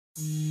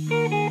It's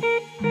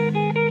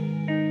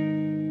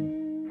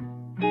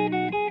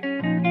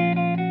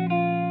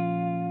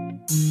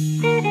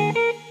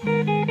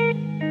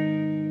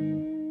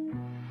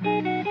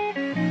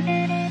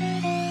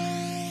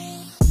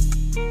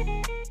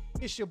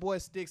your boy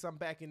Sticks. I'm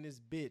back in this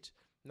bitch.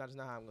 No, that's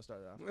not how I'm gonna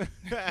start it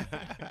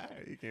off.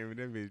 You came with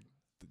that bitch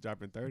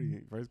dropping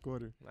 30 first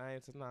quarter.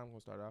 That's not how I'm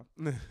gonna start off.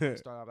 I'm gonna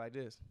start off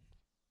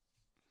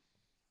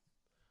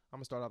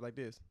like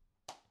this.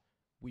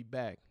 We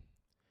back.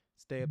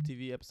 Stay Up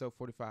TV episode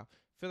 45.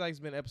 Feel like it's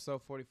been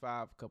episode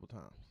 45 a couple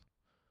times.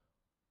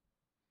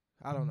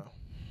 I don't know.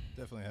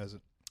 Definitely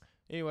hasn't.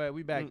 Anyway,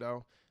 we back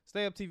though.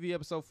 Stay Up TV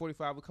episode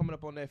 45. We're coming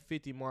up on that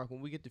 50 mark.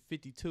 When we get to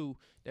 52,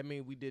 that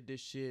means we did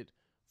this shit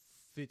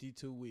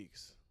 52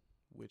 weeks,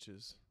 which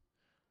is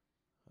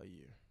a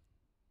year.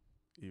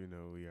 Even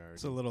though we are.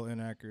 It's a little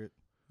inaccurate.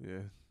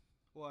 Yeah.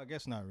 Well, I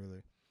guess not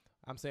really.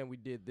 I'm saying we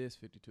did this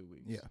 52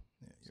 weeks. Yeah.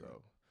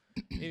 So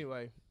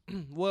anyway,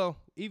 well,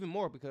 even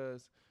more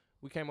because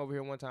we came over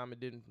here one time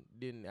and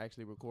didn't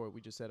actually record. We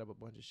just set up a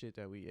bunch of shit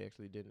that we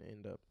actually didn't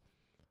end up.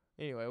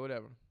 Anyway,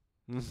 whatever.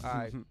 All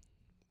right.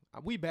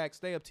 We back.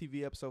 Stay Up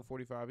TV episode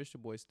 45. It's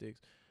your boy Sticks.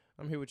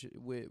 I'm here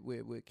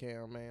with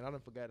Cam, man. I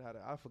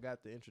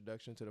forgot the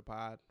introduction to the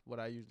pod,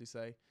 what I usually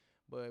say.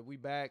 But we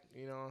back,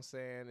 you know what I'm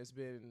saying? It's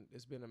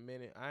been a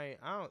minute. I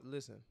ain't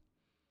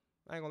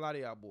gonna lie to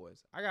y'all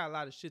boys. I got a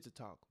lot of shit to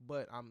talk,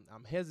 but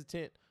I'm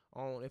hesitant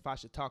on if I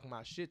should talk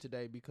my shit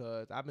today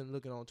because I've been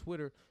looking on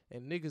Twitter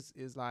and niggas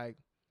is like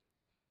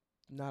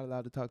not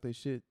allowed to talk their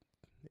shit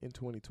in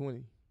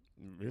 2020.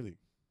 Really?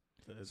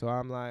 So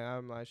I'm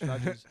like, should I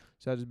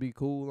just be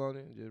cool on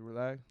it and just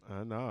relax?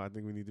 No, I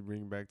think we need to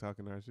bring back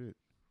talking our shit.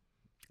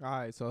 All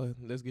right, so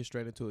let's get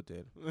straight into it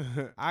then.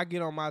 I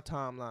get on my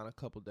timeline a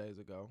couple days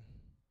ago,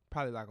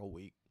 probably like a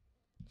week.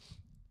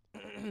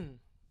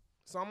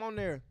 So I'm on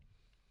there.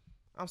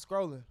 I'm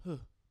scrolling.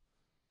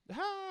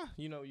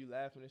 You know, you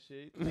laughing and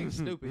shit. Nigga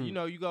stupid. You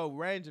know, you go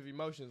range of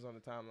emotions on the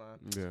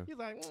timeline. Yeah. You're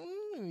like,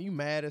 you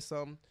mad at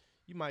something.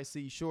 You might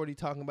see Shorty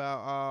talking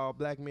about, oh,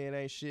 black men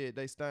ain't shit,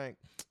 they stink.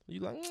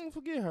 You like,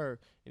 forget her.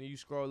 And then you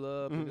scroll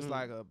up, and it's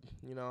like a,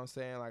 you know what I'm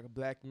saying, like a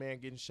black man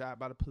getting shot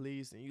by the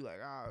police, and you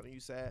like, oh, and you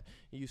sad.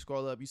 And you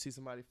scroll up, you see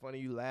somebody funny,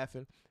 you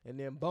laughing, and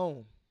then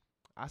boom,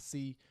 I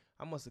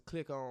must have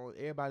clicked on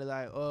everybody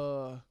like,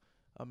 a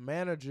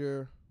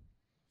manager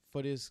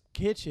for this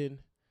kitchen,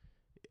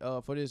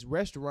 for this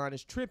restaurant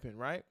is tripping,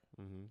 right?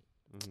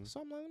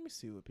 So I'm like, let me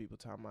see what people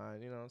talking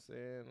about. You know what I'm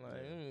saying?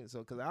 Like,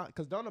 so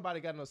cause don't nobody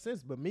got no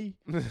sense but me.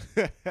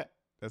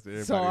 That's the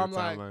everybody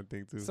timeline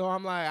thing too. So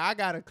I'm like, I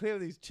gotta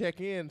clearly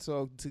check in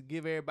so to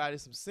give everybody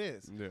some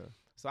sense. Yeah.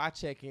 So I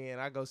check in,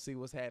 I go see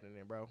what's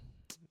happening, bro.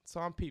 So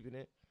I'm peeping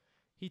it.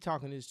 He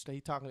talking his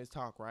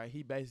talk, right?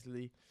 He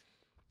basically,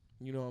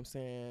 you know what I'm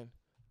saying?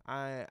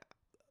 How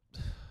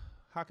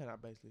can I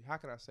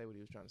say what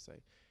he was trying to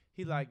say?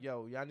 He like,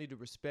 yo, y'all need to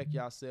respect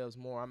yourselves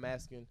more. I'm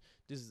asking,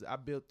 I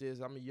built this.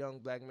 I'm a young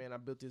black man. I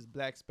built this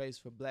black space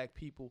for black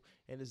people,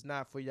 and it's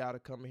not for y'all to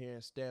come here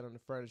and stand on the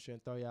furniture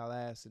and throw y'all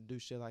ass and do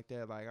shit like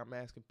that. Like, I'm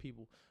asking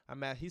people.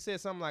 He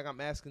said something like,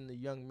 I'm asking the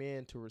young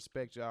men to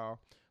respect y'all,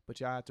 but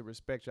y'all have to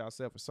respect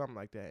yourself or something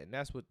like that. And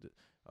that's what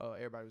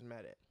everybody was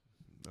mad at.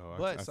 Oh,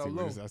 But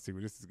I see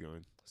where this is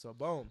going. So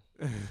boom,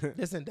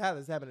 this in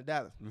Dallas, happened in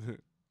Dallas,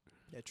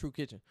 at True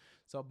Kitchen.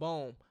 So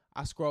boom,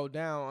 I scrolled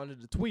down under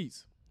the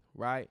tweets,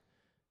 right?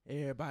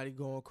 Everybody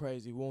going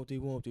crazy, wompty,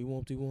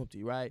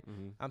 right?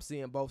 I'm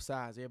seeing both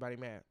sides, everybody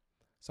mad.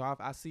 So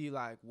I see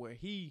like where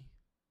he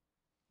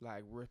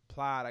like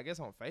replied, I guess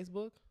on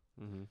Facebook.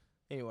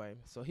 Anyway,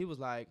 so he was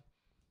like,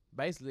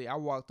 basically I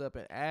walked up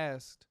and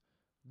asked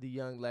the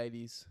young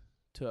ladies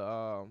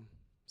to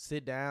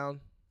sit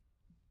down.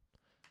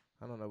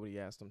 I don't know what he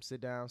asked them.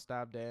 Sit down,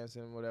 stop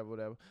dancing, whatever.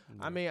 Yeah.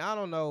 I mean, I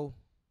don't know,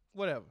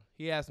 whatever.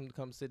 He asked them to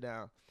come sit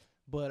down.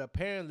 But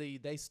apparently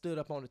they stood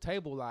up on the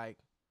table like,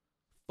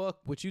 fuck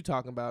what you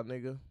talking about,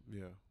 nigga.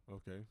 Yeah,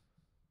 okay.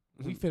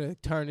 We finna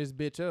turn this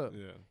bitch up.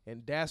 Yeah.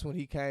 And that's when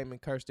he came and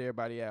cursed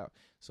everybody out.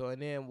 So,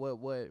 and then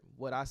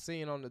what I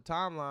seen on the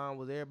timeline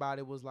was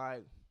everybody was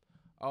like,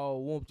 oh,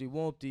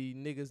 whoopty,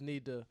 niggas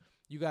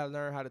you gotta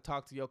learn how to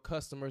talk to your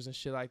customers and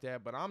shit like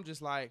that. But I'm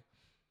just like,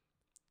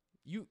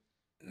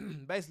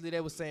 basically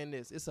they was saying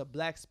this. It's a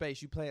black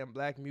space. You playing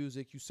black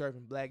music. You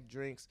serving black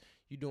drinks.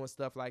 You doing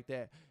stuff like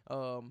that.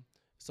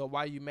 So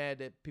why you mad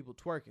that people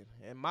twerking?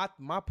 And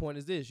my point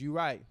is this. You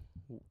right.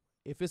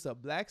 If it's a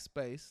black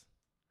space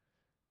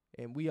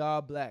and we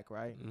all black,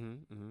 right?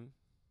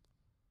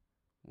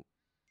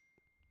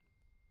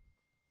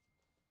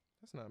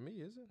 That's not me,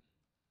 is it?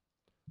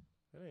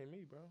 That ain't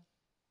me, bro.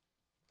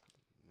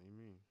 Ain't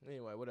me.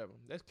 Anyway, whatever.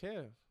 That's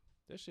Kev.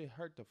 That shit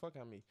hurt the fuck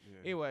out of me. Yeah.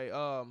 Anyway,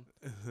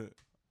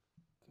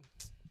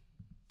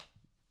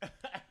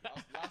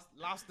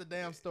 lost the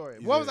damn story.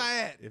 What was I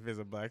at? If it's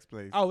a black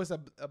space. Oh, it's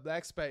a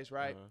black space,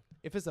 right?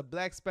 If it's a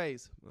black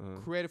space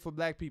created for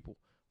black people,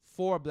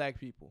 for black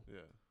people. Yeah.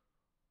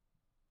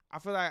 I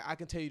feel like I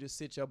can tell you to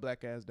sit your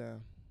black ass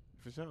down.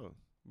 For sure.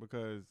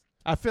 Because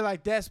I feel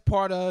like that's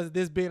part of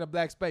this being a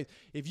black space.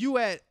 If you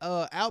at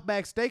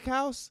Outback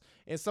Steakhouse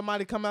and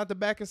somebody come out the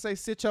back and say,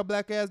 sit your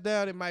black ass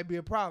down, it might be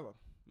a problem.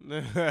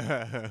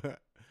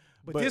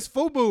 But this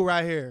FUBU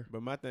right here.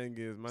 But my thing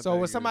is, so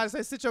when somebody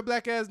say sit your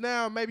black ass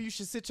down, maybe you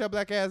should sit your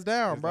black ass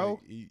down, bro.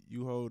 Like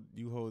you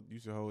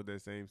should hold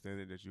that same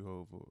standard that you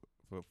hold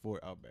for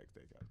Outback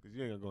Steakhouse, because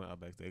you ain't gonna go in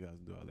Outback Steakhouse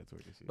and do all that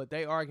twerking shit. But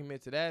they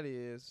argument to that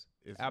is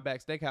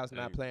Outback Steakhouse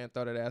not playing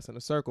throw that ass in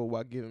a circle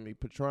while giving me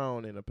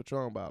Patron in a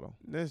Patron bottle.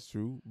 That's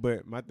true,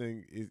 but my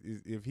thing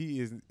is if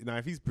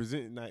he's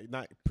presenting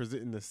not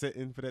presenting the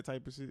setting for that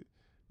type of shit,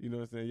 you know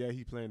what I'm saying? Yeah,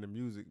 he playing the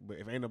music, but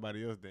if ain't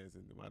nobody else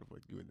dancing, then why the fuck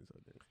you in this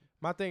whole dancing?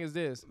 My thing is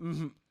this.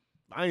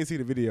 I ain't see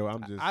the video.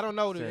 I don't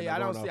know.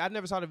 I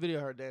never saw the video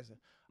of her dancing.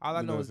 All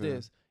I know is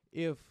this.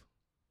 If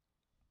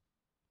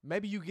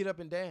maybe you get up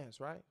and dance,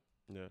 right?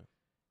 Yeah.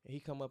 And he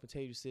come up and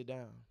tell you to sit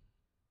down.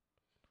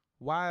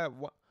 Why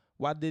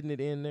didn't it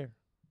end there?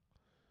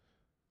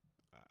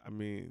 I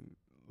mean,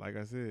 like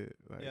I said.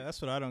 Yeah,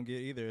 that's what I don't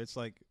get either. It's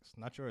like, it's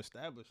not your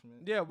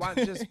establishment. Yeah, why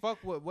just fuck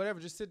with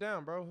whatever, just sit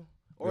down, bro.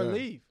 Or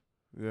leave.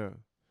 Yeah.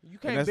 You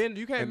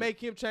can't make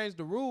him change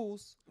the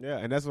rules. Yeah,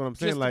 and that's what I'm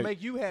saying. Just like, to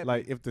make you happy.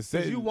 Like if the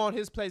setting, you want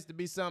his place to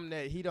be something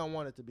that he don't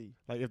want it to be.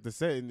 Like if the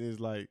setting is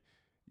like,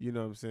 you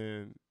know what I'm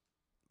saying?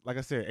 Like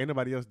I said, ain't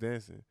nobody else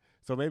dancing.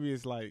 So maybe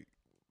it's like,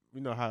 you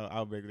know how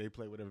Outback, they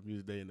play whatever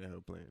music they in the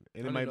hell playing.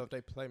 And I don't know if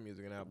they play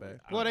music in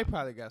Outback. Well, they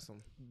probably got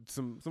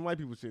some white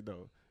people shit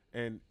though.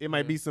 And it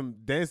might be some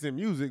dancing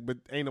music, but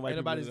ain't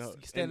nobody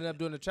standing up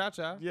doing the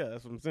cha-cha. Yeah,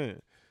 that's what I'm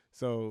saying.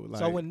 So like,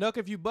 so when Nuck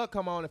If You Buck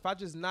come on, if I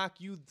just knock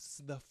you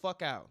the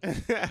fuck out. But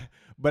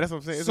that's what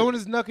I'm saying. As soon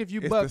as Nuck If You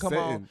Buck come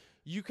on,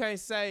 you can't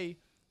say,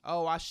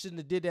 oh, I shouldn't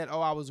have did that.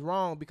 Oh, I was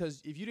wrong. Because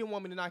if you didn't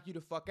want me to knock you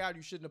the fuck out,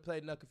 you shouldn't have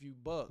played Nuck If You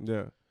Buck.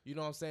 Yeah. You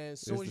know what I'm saying?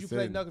 As soon as you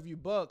play Nuck If You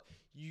Buck,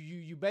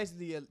 you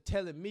basically are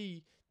telling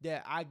me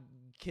that I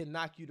can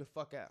knock you the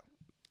fuck out.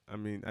 I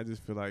mean, I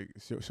just feel like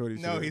Shorty.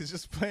 No, he's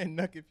just playing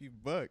Nuck If You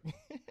Buck.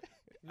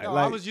 No,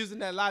 I was using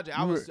that logic.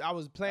 I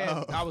was playing.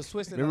 I was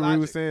twisting the logic. Remember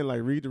we was saying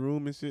like read the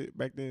room and shit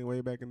back then, way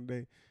back in the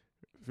day.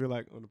 Feel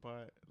like on the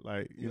pod,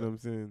 like you know what I'm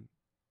saying.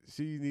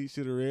 She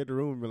should have read the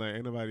room and be like,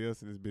 ain't nobody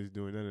else in this bitch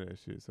doing none of that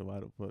shit. So why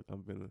the fuck I'm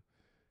finna?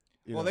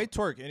 Well, they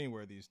twerk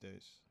anywhere these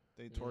days.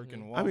 They twerk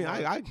in Walmart. I mean,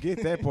 I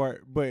get that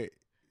part, but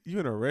you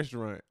in a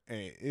restaurant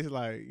and it's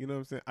like, you know what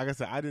I'm saying. Like I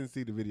said, I didn't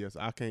see the video, so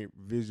I can't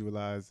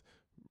visualize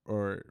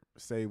or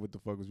say what the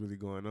fuck was really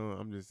going on.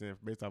 I'm just saying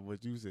based off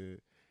what you said.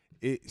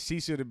 She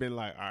should have been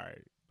like, all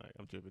right, like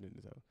I'm tripping in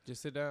this house.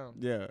 Just sit down.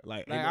 Yeah,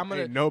 like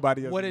ain't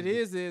nobody else. What it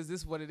is this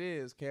is what it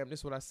is, Cam.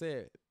 This is what I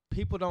said.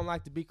 People don't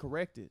like to be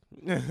corrected.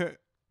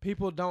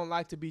 People don't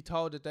like to be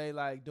told that they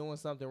like doing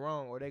something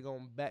wrong, or they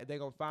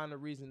gonna find a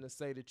reason to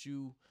say that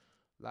you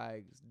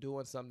like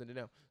doing something to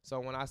them. So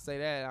when I say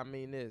that, I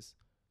mean this.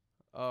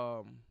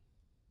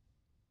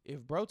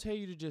 If bro tell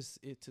you to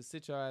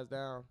sit your ass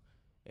down,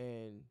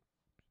 and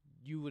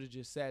you would have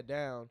just sat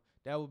down,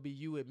 that would be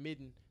you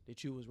admitting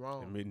that you was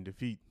wrong. Admitting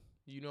defeat.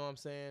 You know what I'm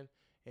saying?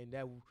 And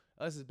that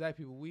us as black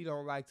people, we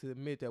don't like to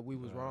admit that we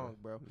was wrong,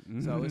 bro.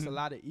 So it's a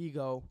lot of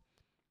ego.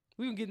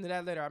 We can get into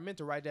that later. I meant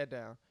to write that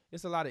down.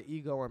 It's a lot of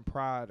ego and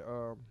pride.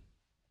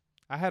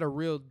 I had a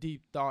real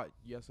deep thought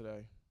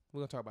yesterday. We're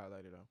going to talk about it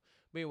later, though.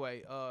 But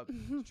anyway,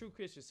 True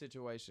Christian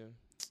situation.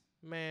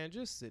 Man,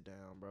 just sit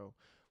down, bro.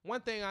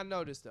 One thing I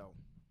noticed, though,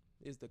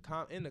 is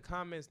in the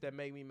comments that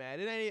make me mad.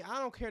 I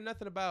don't care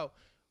nothing about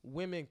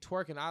women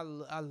twerking.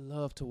 I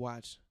love to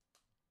watch.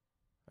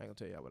 I ain't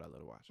gonna tell y'all what I love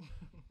to watch.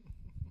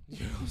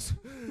 You know what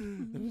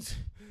I'm saying?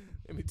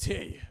 Let me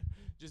tell you.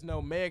 Just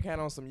know Meg had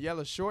on some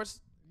yellow shorts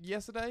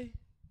yesterday.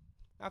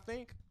 I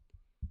think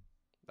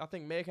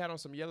Meg had on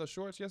some yellow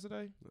shorts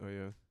yesterday. Oh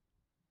yeah,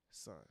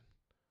 son.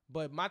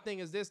 But my thing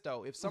is this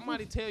though: if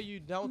somebody tell you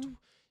don't,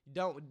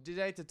 it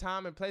ain't the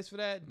time and place for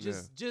that.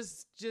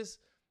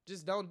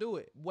 Just don't do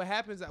it. What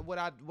happens? What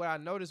I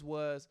noticed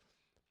was,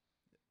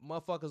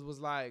 motherfuckers was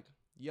like,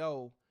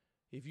 yo,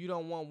 if you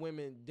don't want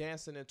women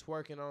dancing and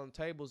twerking on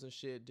tables and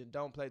shit, then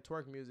don't play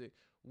twerk music,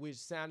 which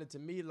sounded to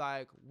me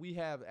like we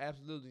have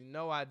absolutely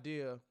no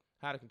idea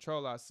how to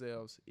control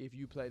ourselves if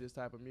you play this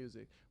type of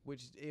music,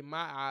 which in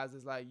my eyes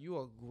is like, you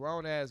are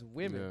grown-ass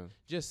women. Yeah.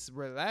 Just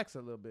relax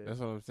a little bit. That's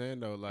what I'm saying,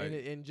 though. Like,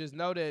 and just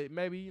know that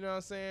maybe, you know what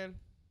I'm saying,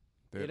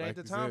 it ain't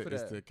the time for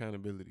that. It's the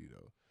accountability,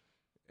 though.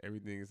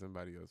 Everything is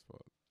somebody else's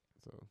fault.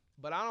 So.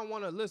 But I don't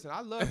want to listen.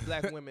 I love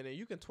black women, and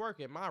you can twerk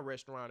at my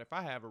restaurant if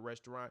I have a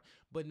restaurant,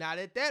 but not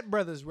at that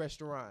brother's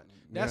restaurant.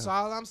 That's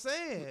all I'm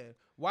saying.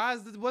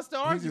 What's the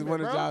argument, He just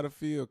wanted bro? y'all to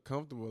feel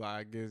comfortable,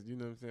 I guess. You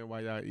know what I'm saying?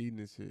 While y'all eating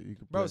this shit, you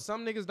can. Bro,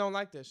 some niggas don't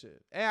like that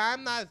shit. And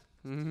I'm not.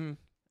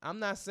 I'm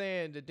not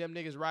saying that them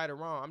niggas right or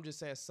wrong. I'm just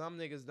saying some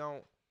niggas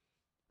don't.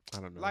 I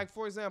don't know. Like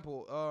for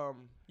example,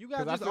 you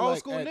got just old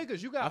school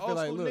niggas. You got old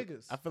school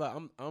niggas. I feel like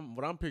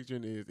what I'm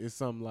picturing is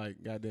something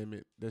like, goddamn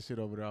it, that shit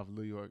over there off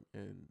New York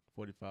and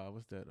 45.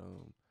 What's that?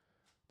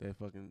 That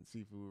fucking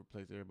seafood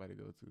place everybody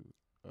go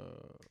to.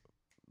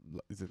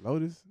 Is it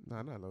Lotus?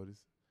 Nah, not Lotus.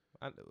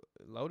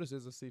 Lotus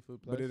is a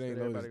seafood place but it ain't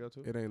that everybody Lotus.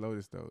 go to. It ain't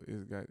Lotus though.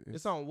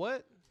 It's on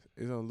what?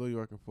 It's on Little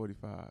York and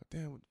 45.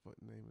 Damn, what the fuck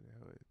name of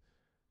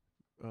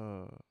that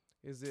hood?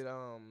 Is it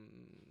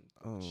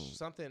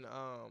something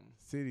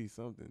City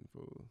something,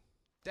 fool.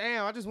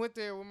 Damn, I just went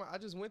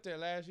there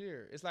last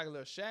year. It's like a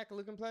little shack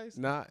looking place.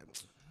 Nah,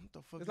 what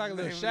the fuck? It's like a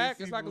little shack.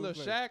 It's like a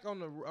little shack on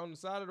the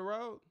side of the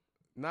road.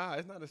 Nah,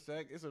 it's not a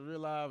shack. It's a real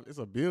live. It's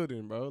a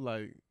building, bro.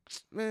 Like,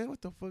 man,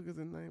 what the fuck is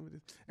the name of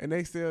this? And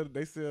they sell the.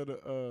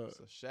 It's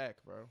a shack,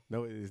 bro.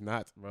 No, it is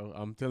not, bro.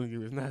 I'm telling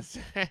you, it's not a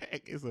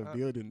shack. It's a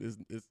building.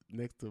 It's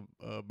next to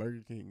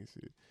Burger King and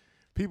shit.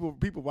 People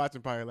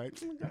watching probably like,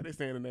 God, they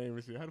saying the name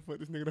and shit. How the fuck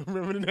this nigga don't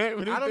remember the name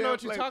of this? I don't know what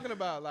damn you're place? talking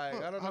about. Like,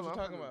 I don't know what you're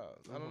talking about.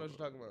 I don't know what you're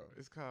talking about.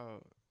 It's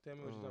called. Tell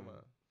me what you're talking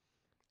about.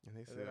 And they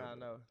And sell. then I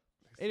know.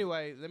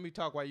 Anyway, let me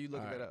talk while you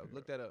looking Alright, that up.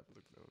 Look that up.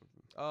 Look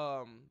it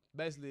up.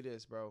 Basically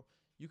this, bro.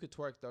 You could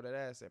twerk, throw that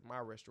ass at my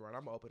restaurant.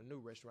 I'm gonna open a new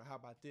restaurant. How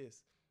about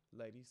this,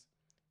 ladies?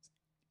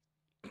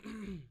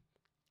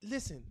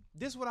 Listen,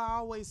 this is what I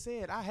always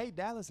said. I hate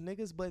Dallas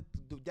niggas, but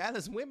the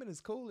Dallas women is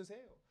cool as hell.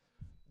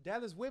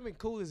 Dallas women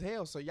cool as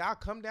hell. So y'all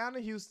come down to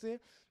Houston.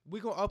 We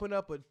gonna open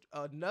up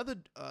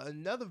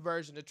another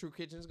version of True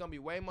Kitchen. It's gonna be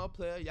way more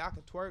player. Y'all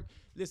can twerk.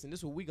 Listen, this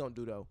is what we gonna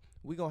do though.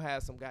 We gonna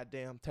have some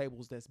goddamn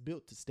tables that's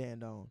built to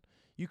stand on.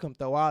 You come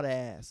throw all the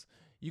ass.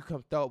 You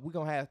come throw. We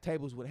gonna have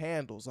tables with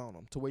handles on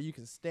them to where you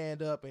can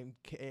stand up and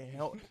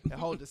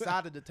hold the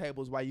side of the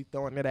tables while you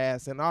throwing that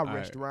ass in our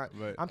restaurant.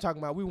 But I'm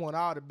talking about we want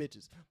all the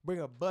bitches. Bring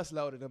a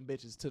busload of them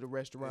bitches to the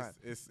restaurant.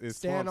 it's Stand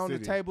Swamp on City.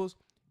 the tables,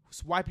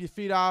 swipe your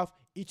feet off,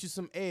 eat you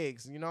some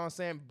eggs. You know what I'm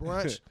saying?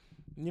 Brunch.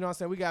 You know what I'm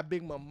saying? We got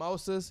big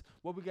mimosas.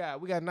 What we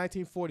got? We got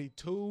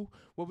 1942.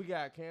 What we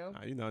got, Cam?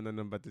 Nah, you know nothing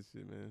about this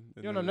shit, man.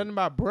 You don't know nothing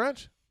about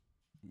brunch?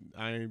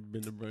 I ain't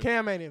been to brunch.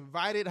 Cam ain't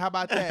invited. How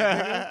about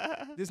that,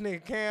 nigga? This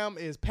nigga Cam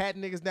is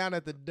patting niggas down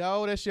at the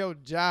door. That's your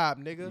job,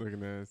 nigga.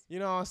 Looking ass. You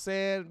know what I'm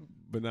saying?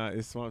 But nah,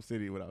 it's Swamp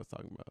City. What I was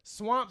talking about.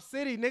 Swamp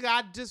City,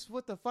 nigga.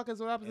 What the fuck is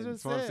what I And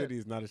just Swamp said? City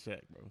is not a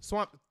shack, bro.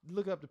 Swamp.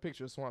 Look up the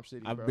picture of Swamp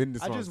City. I've bro. been to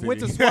Swamp I just City. went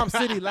to Swamp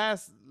City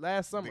last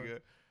summer. Nigga,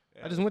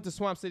 I just went to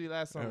Swamp City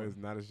last That summer. was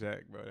not a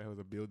shack, bro. That was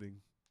a building.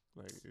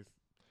 Like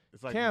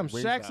it's like Cam,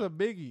 Wingstop. shacks are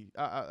biggie.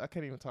 I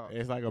can't even talk.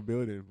 It's like a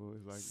building, bro.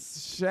 It's like.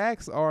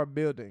 Shacks are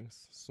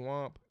buildings.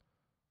 Swamp.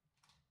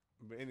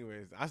 But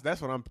anyways,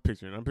 that's what I'm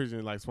picturing. I'm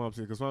picturing like Swamp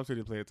City, because Swamp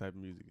City play a type of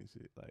music and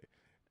shit. Like,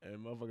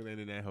 and motherfuckers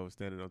ain't in that hoe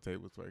standing on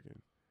tables twerking.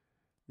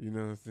 You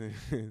know what I'm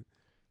saying?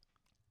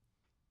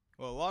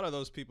 Well, a lot of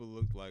those people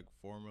looked like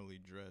formally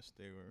dressed.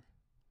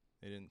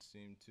 They didn't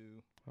seem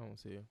too I don't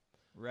see it.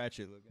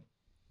 ratchet looking.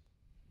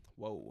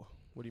 Whoa.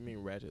 What do you mean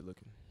ratchet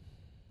looking?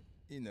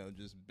 You know,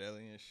 just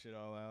belly and shit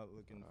all out,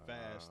 looking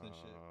fast and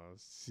shit. Oh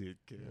shit,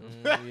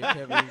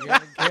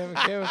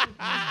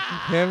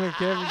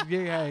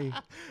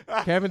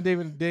 Kevin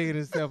even digging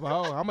himself a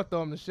hole. I'm gonna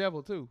throw him the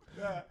shovel too.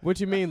 What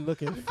you mean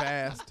looking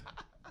fast?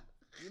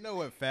 You know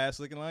what fast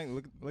looking like?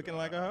 Looking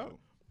like a hoe?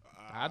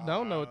 I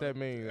don't know what that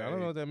means. I don't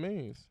know what that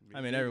means.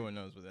 I mean, everyone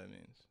knows what that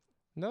means.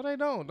 No, they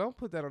don't. Don't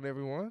put that on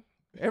everyone.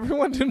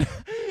 Everyone do not.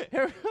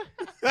 Everyone.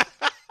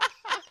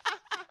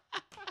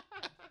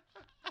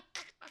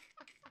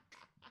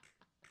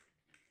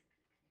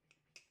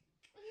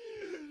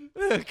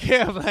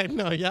 Kev, like,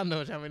 no, y'all know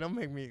what I mean. Don't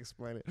make me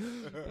explain it.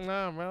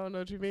 Nah, bro, I don't know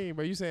what you mean.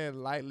 But you saying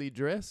lightly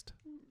dressed?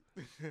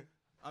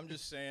 I'm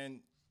just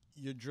saying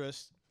you're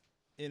dressed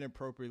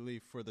inappropriately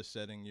for the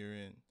setting you're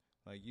in.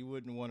 Like, you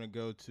wouldn't want to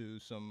go to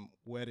some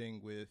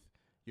wedding with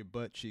your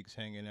butt cheeks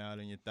hanging out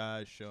and your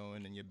thighs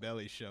showing and your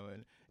belly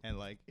showing and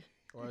like.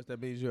 Or else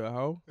that means you're a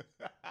hoe?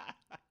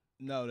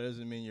 No, that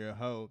doesn't mean you're a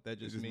hoe. That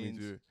just means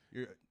you're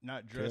you're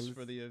not dressed careless.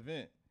 for the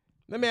event.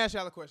 Let me ask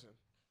y'all a question.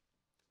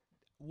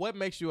 What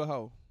makes you a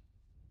hoe?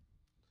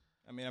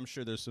 I mean, I'm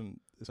sure there's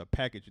a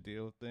package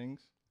deal of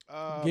things.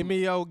 Give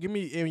me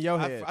in your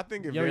head. I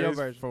think it Your varies.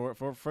 version.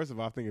 For first of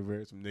all, I think it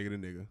varies from nigga to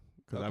nigga.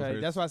 I've Okay,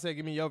 heard that's why I said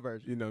give me your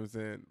version. You know what I'm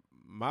saying?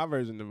 My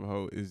version of a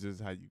hoe is just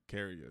how you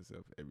carry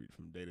yourself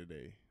from day to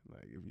day.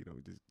 Like if you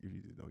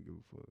just don't give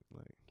a fuck.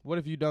 Like What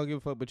if you don't give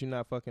a fuck but you're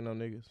not fucking no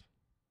niggas?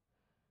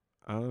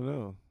 I don't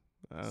know.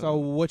 So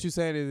what you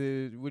saying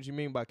is what you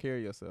mean by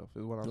carry yourself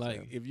is what I'm like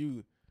saying. if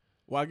you,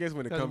 well, I guess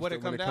when it 'Cause comes what to it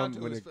when comes it down comes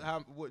to when is it,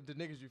 what the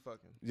niggas you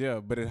fucking. yeah,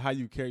 but it's how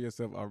you carry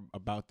yourself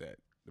about that,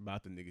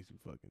 about the niggas you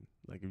fucking.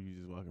 Like if you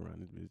just walk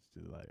around this bitch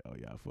just like, oh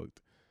yeah, I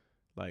fucked.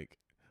 Like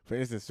for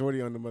instance,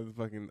 Shorty on the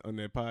motherfucking on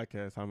that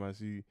podcast, how much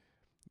she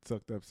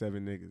sucked up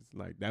 7 niggas.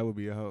 Like that would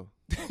be a hoe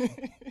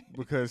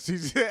because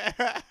she's.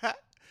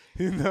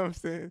 You know what I'm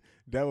saying?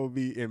 That would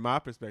be, in my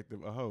perspective,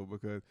 a hoe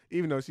because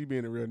even though she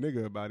being a real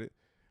nigga about it,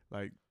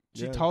 like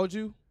She yeah. told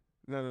you?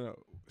 No.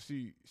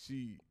 She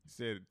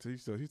said she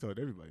told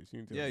everybody. She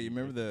didn't tell Yeah, me. you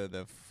remember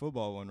the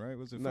football one, right?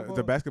 Was it No, football?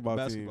 the basketball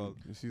Basketball.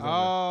 team. She's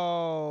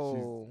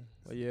Oh,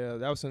 yeah,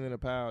 that was Selena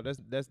Powell. That's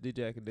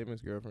DJ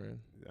Academic's girlfriend.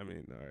 I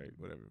mean, all right,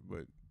 whatever.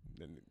 But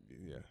then,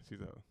 yeah, she's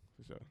a hoe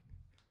for sure.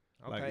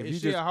 Okay, Like, if is you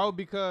she a just- hoe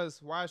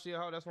because why is she a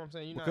hoe? That's what I'm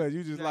saying. Because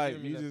you just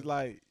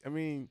like, I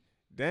mean,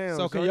 damn.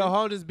 So can shorty. your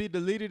hoe just be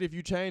deleted if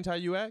you change how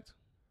you act?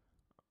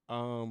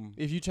 Um,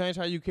 If you change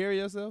how you carry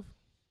yourself?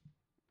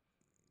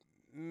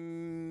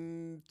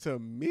 To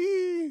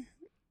me,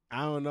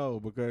 I don't know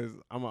because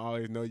I'm gonna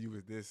always know you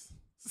as this.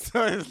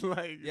 So it's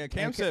like, Yeah,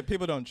 Cam said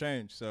people don't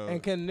change. So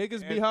And can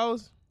niggas be And-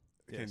 hoes?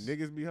 can Yes.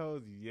 niggas be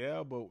hoes?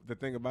 Yeah, but the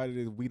thing about it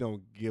is we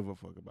don't give a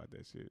fuck about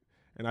that shit.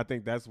 And I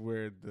think that's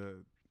where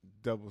the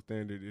double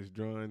standard is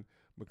drawn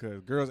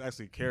because girls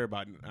actually care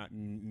about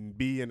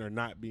being or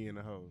not being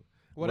a hoe.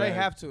 Well, they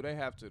Whereas- have to. They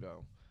have to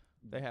though.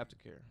 They have to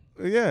care.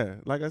 Yeah,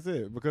 like I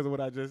said, because of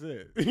what I just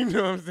said. You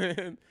know what I'm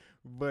saying?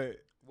 But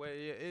Well,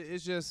 yeah,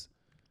 it's just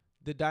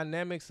the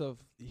dynamics of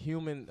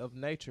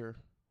nature.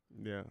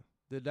 yeah,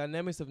 The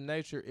dynamics of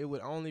nature. It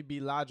would only be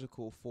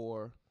logical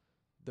for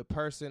the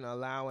person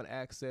allowing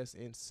access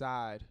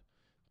inside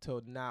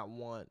to not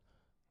want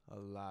a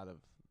lot of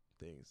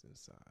things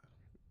inside.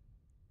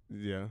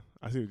 yeah,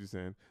 I see what you're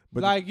saying.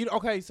 But Like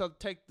okay, so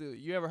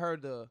you ever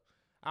heard the?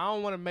 I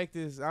don't want to make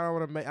this. I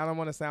don't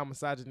want to sound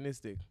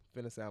misogynistic.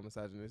 Finna sound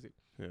misogynistic.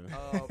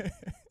 yeah,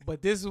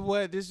 But this is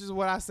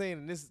what I seen,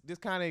 and this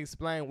kind of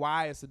explain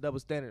why it's a double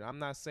standard. I'm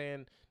not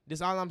saying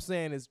this. All I'm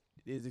saying is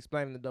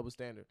explaining the double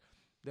standard.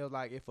 They're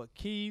like, if a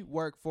key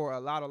work for a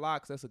lot of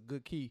locks, that's a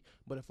good key.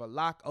 But if a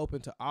lock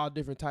open to all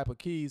different type of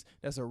keys,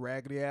 that's a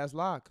raggedy ass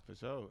lock. for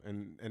sure.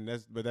 And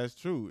that's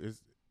true.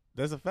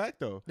 That's a fact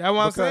though. That's what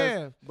I'm Because-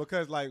 saying.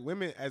 Because like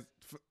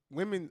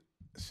women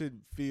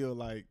should feel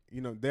like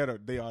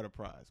they are the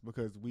prize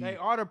because They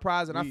are the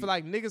prize, and I we- feel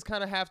like niggas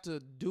kind of have to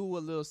do a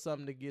little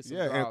something to get some.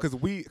 yeah, draws.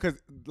 because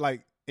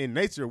like in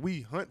nature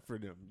we hunt for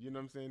them. You know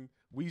what I'm saying?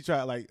 We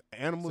try like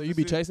animals. So and you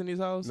be shit. chasing these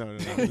hoes? No.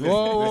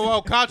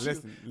 Whoa! Caught you!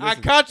 Listen, I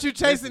caught you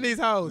chasing these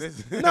hoes.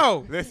 Listen,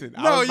 No, listen.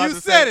 I no, was about you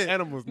to said say it.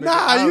 Animals. nigga. Nah,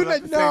 I you was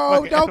about to say no,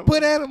 fucking don't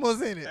put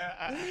animals. animals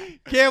in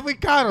it. Can we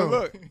caught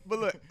But them?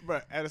 look,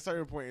 bro. At a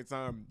certain point in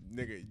time,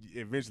 nigga,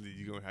 eventually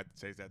you're gonna have to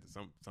chase after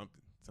something.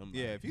 Somebody.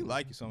 Yeah, if you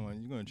like someone,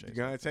 you're gonna chase. you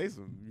gotta chase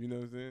them. You know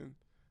what I'm saying?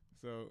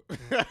 So,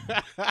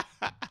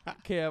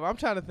 Kev, I'm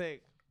trying to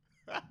think.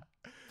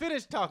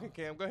 Finish talking,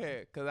 Cam. Go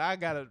ahead, cause I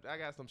got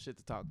some shit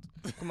to talk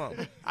to. Come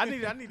on, I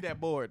need that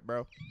board,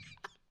 bro.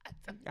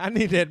 I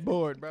need that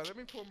board, bro. Let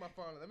me pull my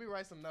phone. Let me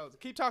write some notes.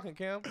 Keep talking,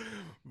 Cam. Keep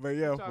but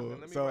yeah, talking. fool.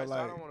 Let me So write. So I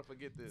like, don't want to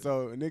forget this.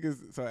 so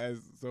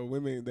niggas, so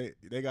women,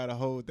 they gotta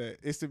hold that.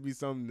 It should be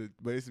something to,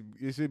 but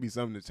it should be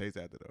something to chase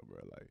after though, bro.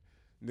 Like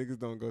niggas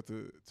don't go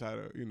to try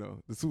to,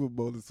 the Super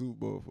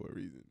Bowl for a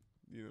reason.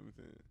 You know what I'm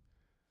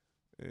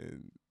saying?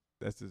 And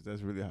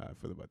that's really how I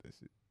feel about that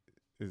shit.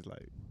 It's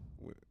like,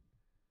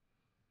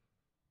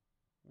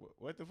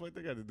 what the fuck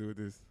they got to do with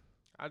this?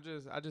 I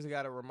just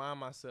gotta remind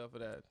myself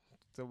of that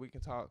so we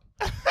can talk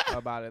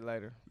about it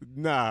later.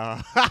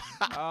 Nah.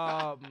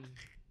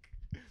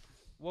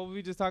 What were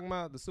we just talking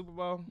about? The Super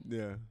Bowl?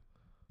 Yeah.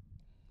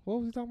 What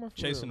was we talking about? For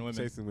Chasing real?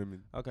 women. Chasing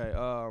women. Okay.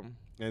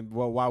 And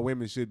why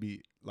women should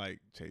be like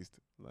chased.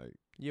 Like,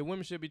 Yeah,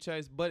 women should be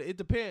chased, but it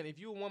depends. If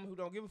you a woman who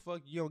don't give a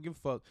fuck, you don't give a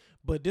fuck.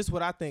 But this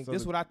what I think. So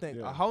This the- what I think.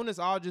 yeah. A wholeness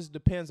all just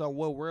depends on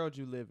what world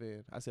you live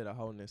in. I said a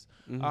wholeness.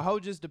 A hoe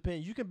just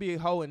depends. You can be a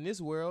hoe in this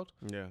world,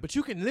 yeah. but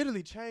you can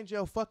literally change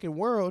your fucking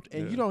world,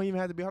 and Yeah. you don't even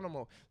have to be a hoe no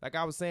more. Like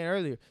I was saying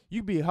earlier, you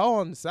can be a hoe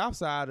on the south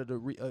side of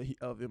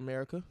of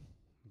America,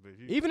 But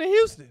you, even in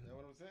Houston. know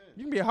what I'm saying?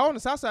 You can be a hoe on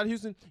the south side of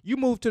Houston. You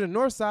move to the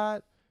north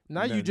side.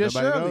 Now No- you just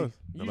nobody Shirley. knows.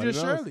 You Nobody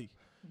just knows. Shirley.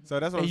 So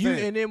that's what And I'm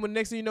saying. and then when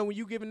next thing you know, when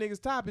you giving niggas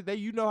topic,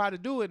 you know how to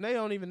do it, and they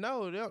don't even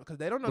know because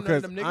they don't know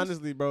Because none of them niggas.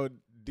 honestly, bro,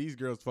 these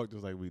girls fuck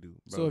just like we do.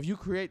 Bro. So if you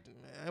create,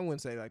 I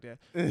wouldn't say it like that.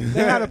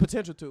 They have the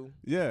potential to.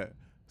 yeah.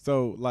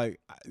 So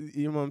like,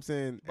 you know what I'm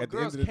saying? But At the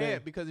end girls of the can't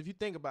day, because if you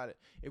think about it,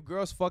 if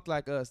girls fucked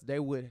like us, they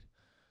would.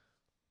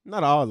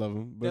 not all of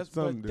them, but But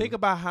some do. think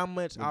about how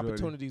much Majority.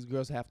 opportunities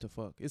girls have to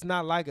fuck. It's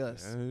not like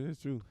us. Yeah,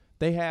 it's true.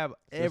 They have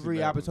Especially every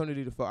bad ones.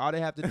 opportunity to fuck. All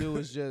they have to do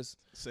is just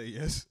Say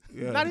yes.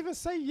 Yeah. not even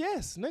say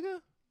yes, nigga.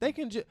 They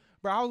can just.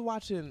 Bro, I was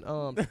watching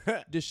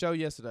this show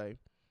yesterday,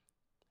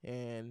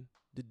 and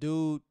the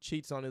dude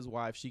cheats on his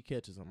wife. She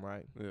catches him,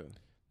 right? Yeah.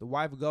 The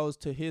wife goes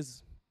to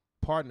his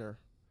partner,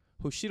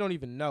 who she don't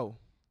even know,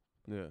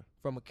 Yeah.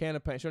 from a can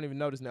of paint. She don't even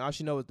know this now. All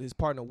she knows is his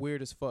partner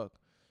weird as fuck.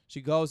 She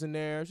goes in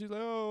there. She's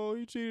like, oh,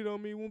 he cheated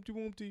on me, whoopty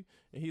whoopty.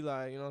 And he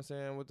like, you know what I'm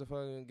saying? What the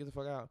fuck? Get the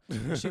fuck out.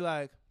 And she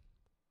like,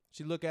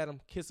 she look at him,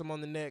 kiss him on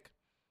the neck.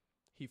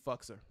 He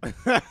fucks her.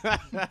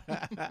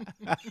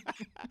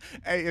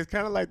 Hey, it's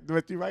kind of like,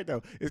 but you're right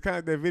though. It's kind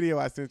of that video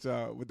I sent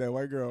y'all with that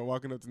white girl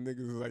walking up to niggas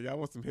and was like, y'all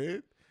want some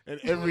head? And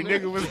every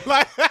nigga was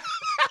like,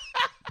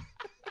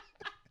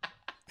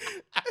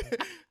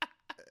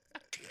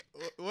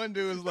 One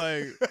dude was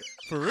like,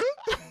 "For real?"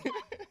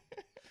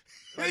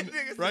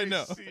 Niggas right said,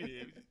 now.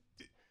 "Shit.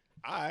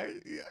 All right,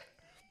 yeah.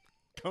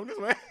 Come this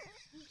way."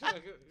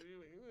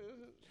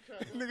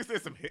 Nigga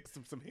said some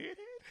head.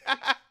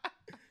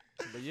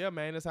 But yeah,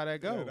 man, that's how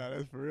that Yeah, go. nah,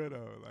 that's for real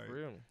though. Like, For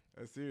real.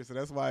 that's serious. So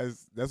that's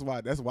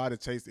why the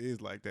chase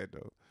is like that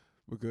though,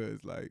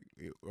 because like,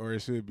 or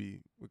it should be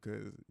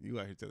because you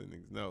out here telling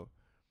niggas no,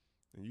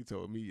 and you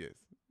told me yes.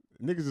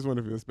 Niggas just want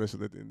to feel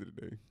special at the end of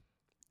the day.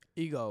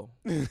 Ego.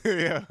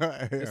 yeah,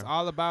 It's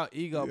all about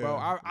ego, bro.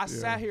 Yeah, I yeah.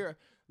 sat here.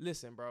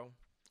 Listen, bro.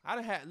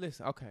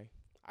 Listen, okay.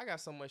 I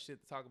got so much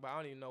shit to talk about. I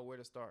don't even know where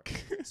to start.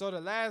 So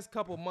the last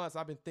couple months,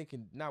 I've been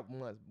thinking, not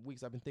months,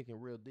 weeks. I've been thinking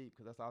real deep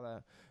because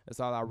that's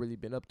all I really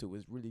been up to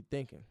is really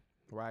thinking,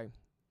 right?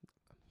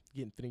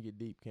 Finna get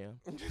deep, Cam.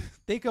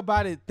 Think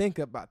about it. Think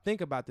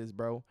about this,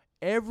 bro.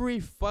 Every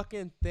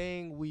fucking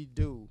thing we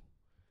do,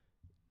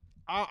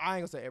 I ain't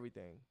gonna say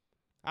everything.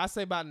 I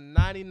say about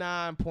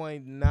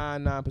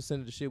 99.99%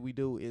 of the shit we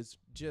do is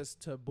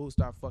just to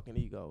boost our fucking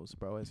egos,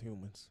 bro, as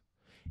humans.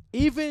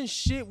 Even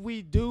shit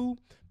we do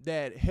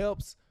that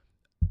helps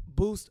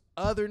boost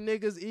other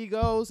niggas'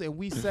 egos, and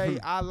we say,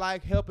 I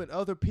like helping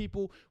other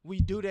people, we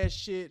do that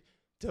shit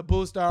to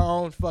boost our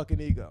own fucking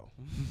ego.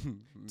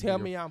 Tell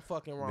me I'm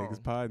fucking wrong.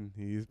 Niggas podding.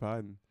 He is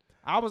podding.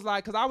 I was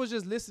like, because I was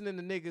just listening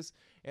to niggas,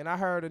 and I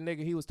heard a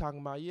nigga, he was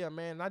talking about, yeah,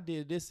 man, I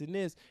did this and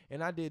this,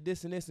 and I did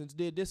this and this, and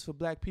did this for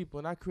black people,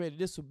 and I created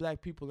this for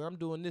black people, and I'm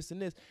doing this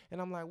and this.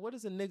 And I'm like, what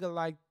does a nigga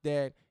like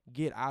that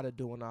get out of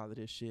doing all of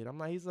this shit? I'm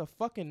like, he's a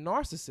fucking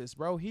narcissist,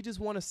 bro. He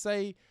just want to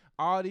say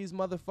all these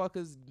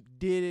motherfuckers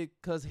did it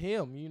because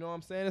him. You know what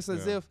I'm saying? It's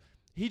as if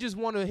he just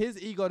wanted his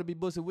ego to be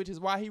boosted, which is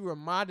why he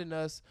reminding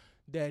us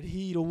that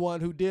he the one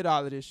who did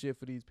all of this shit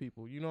for these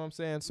people. You know what I'm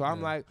saying? So I'm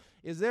like,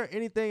 is there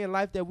anything in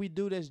life that we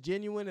do that's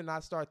genuine? And I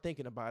start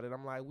thinking about it.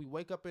 I'm like, we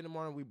wake up in the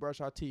morning, we brush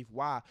our teeth.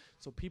 Why?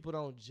 So people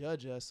don't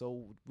judge us,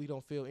 so we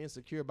don't feel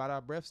insecure about our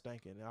breath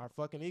stinking, our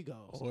fucking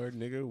egos. Or,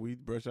 nigga, we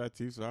brush our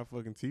teeth so our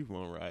fucking teeth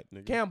won't rot,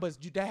 nigga. Cam, but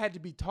that had to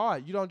be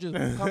taught. You don't just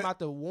come out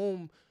the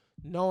womb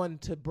knowing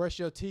to brush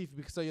your teeth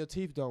so your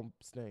teeth don't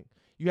stink.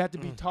 You have to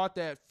be taught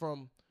that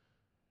from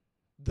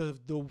the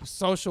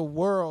social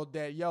world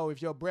that, yo,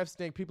 if your breath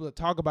stink, people will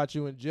talk about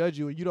you and judge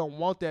you, and you don't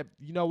want that.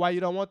 You know why you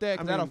don't want that?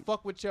 Because that'll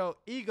fuck with your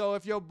ego.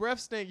 If your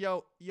breath stink,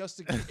 your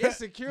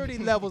insecurity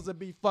levels will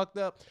be fucked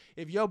up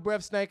if your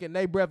breath stink and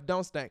they breath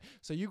don't stink.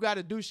 So you got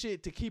to do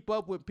shit to keep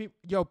up with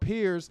your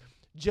peers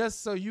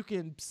just so you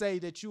can say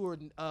that you were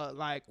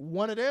like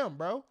one of them,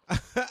 bro.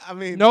 I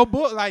mean, no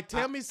book. Like,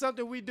 tell me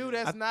something we do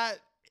that's not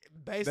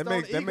based on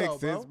ego, that makes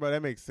sense, bro. bro.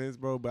 That makes sense,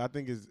 bro. But I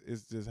think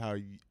it's just how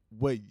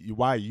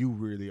why you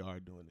really are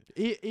doing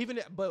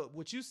it. But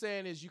what you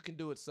saying is you can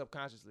do it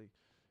subconsciously.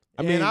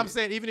 I mean, I'm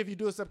saying even if you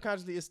do it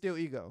subconsciously, it's still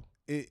ego.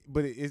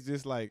 But it's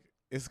just like,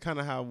 it's kind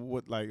of how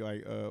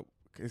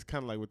it's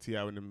kind of like what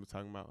T.I. and them was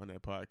talking about on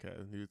that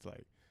podcast. He was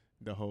like,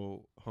 the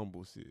whole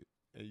humble shit.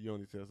 And you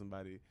only tell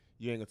somebody,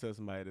 you ain't gonna tell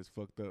somebody that's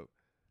fucked up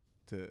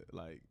to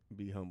like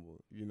be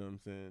humble. You know what I'm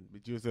saying?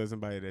 But you tell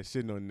somebody that's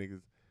shitting on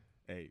niggas,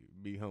 hey,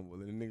 be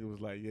humble. And the nigga was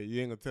like, yeah, you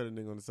ain't gonna tell the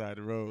nigga on the side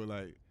of the road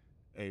like,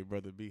 hey,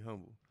 brother, be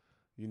humble.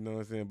 You know what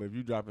I'm saying? But if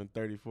you dropping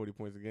 30, 40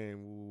 points a game,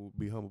 we'll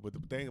be humble. But the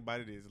thing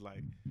about it is,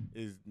 like,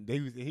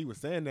 he was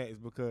saying that is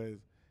because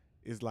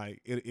it's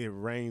like it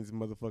reins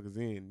motherfuckers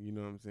in. You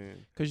know what I'm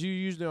saying? Because you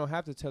usually don't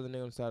have to tell the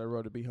nigga on the side of the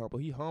road to be humble.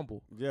 He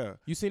humble. Yeah.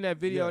 You seen that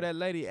video of that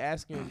lady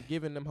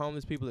giving them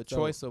homeless people a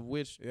choice of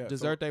which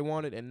dessert they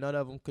wanted, and none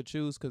of them could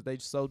choose because they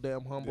so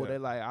damn humble. They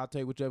like, I'll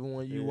take whichever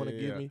one you want to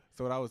give me.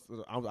 So what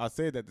I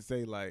said that to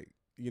say, like,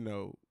 you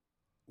know,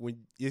 when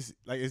it's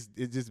like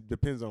it just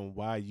depends on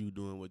why you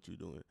doing what you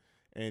doing.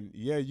 And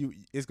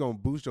it's gonna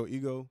boost your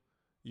ego,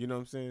 you know what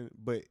I'm saying?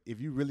 But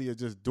if you really are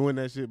just doing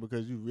that shit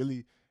because you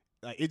really,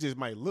 like, it just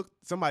might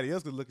somebody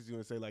else could look at you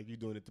and say, like, you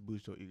doing it to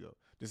boost your ego.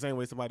 The same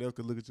way somebody else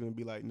could look at you and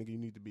be like, nigga, you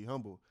need to be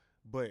humble.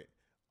 But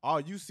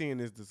all you seeing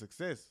is the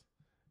success.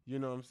 You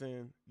know what I'm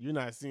saying? You're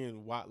not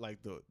seeing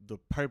the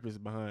purpose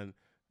behind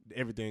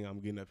everything I'm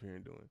getting up here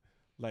and doing.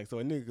 Like, so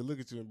a nigga could look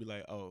at you and be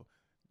like, oh,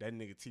 that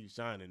nigga teeth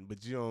shining,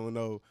 but you don't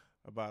know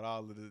about all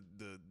of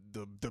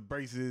the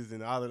braces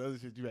and all of the other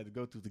shit you had to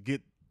go through to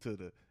get to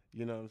the,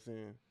 you know what I'm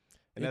saying?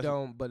 And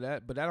but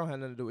that don't have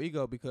nothing to do with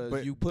ego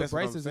because you put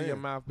braces in your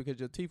mouth because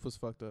your teeth was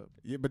fucked up.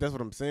 Yeah, but that's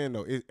what I'm saying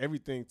though.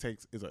 Everything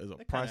is a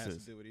that process.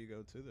 Has to do with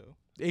ego too, though.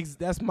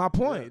 That's my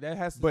point. Yeah.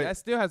 That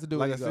still has to do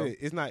with ego. Like I said,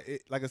 it's not.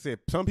 Like I said,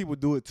 some people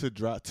do it to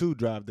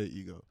drive their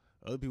ego.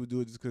 Other people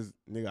do it just because,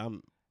 nigga,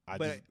 I'm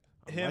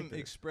him like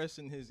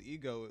expressing his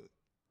ego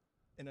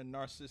in a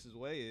narcissistic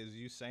way is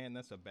you saying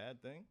that's a bad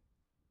thing?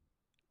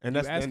 And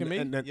that's asking me.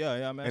 I'm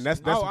asking. And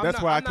that's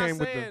why I came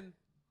with the.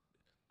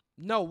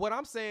 No, what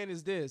I'm saying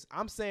is this.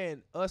 I'm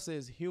saying us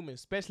as humans,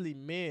 especially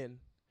men,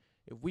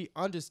 if we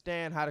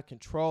understand how to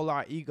control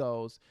our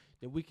egos,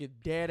 then we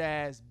could dead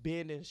ass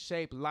bend and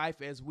shape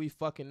life as we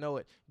fucking know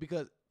it.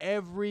 Because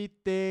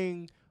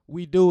everything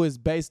we do is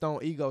based on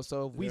ego.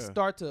 So if we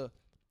start to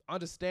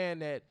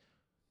understand that,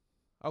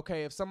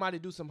 okay, if somebody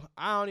do some,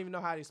 I don't even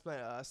know how to explain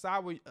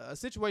it. A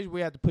situation where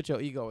you have to put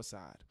your ego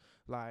aside.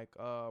 Like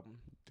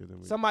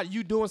somebody,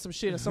 you doing some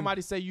shit and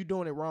somebody say you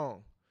doing it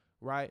wrong,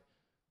 right?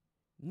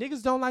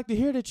 Niggas don't like to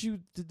hear that you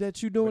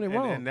doing it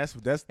wrong. And that's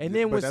and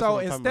then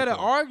instead of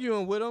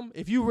arguing with them,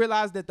 if you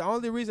realize that the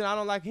only reason I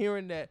don't like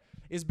hearing that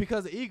is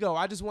because of ego,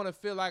 I just want to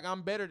feel like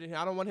I'm better than him.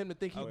 I don't want him to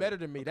think he's better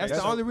than me. Okay. That's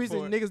the only reason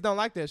niggas don't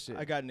like that shit.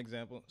 I got an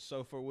example.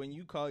 So for when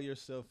you call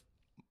yourself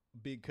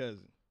big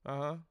cousin,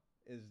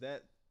 is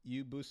that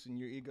you boosting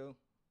your ego?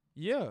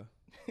 Yeah.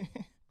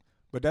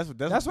 But that's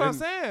what I'm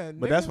saying.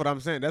 But nigga. That's what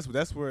I'm saying.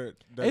 That's where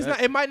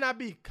it might not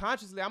be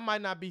consciously. I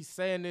might not be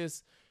saying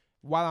this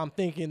while I'm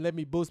thinking, let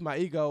me boost my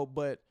ego.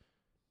 But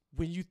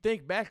when you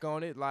think back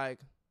on it, like,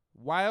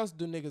 why else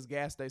do niggas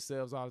gas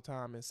themselves all the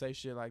time and say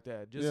shit like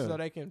that? Just so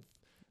they can,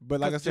 but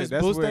like I said, just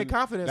that's boost their when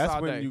confidence that's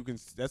all when day. you can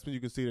that's when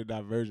you can see the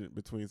divergence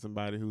between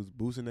somebody who's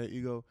boosting their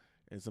ego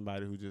and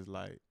somebody who just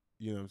like,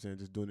 you know what I'm saying,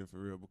 just doing it for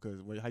real.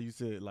 Because how you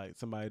said, like,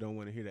 somebody don't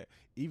want to hear that.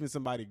 Even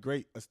somebody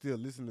great are still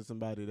listening to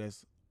somebody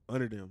that's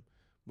under them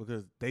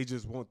because they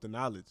just want the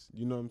knowledge.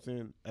 You know what I'm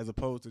saying? As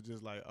opposed to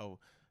just like, oh,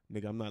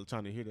 nigga, I'm not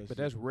trying to hear that. But shit.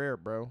 that's rare,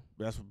 bro.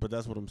 But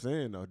that's what I'm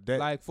saying though. That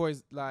Like when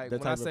I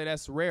type say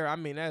that's rare, I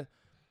mean that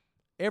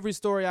every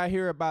story I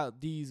hear about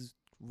these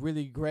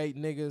really great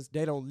niggas,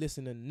 they don't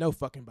listen to no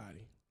fucking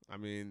body. I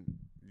mean,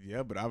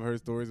 yeah, but I've heard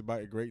stories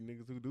about great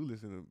niggas who do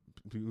listen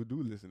to people,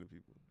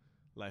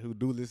 like who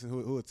do listen, who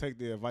will take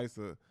the advice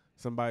of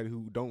somebody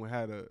who don't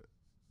have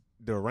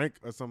the rank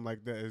or something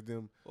like that as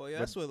them. Well, yeah,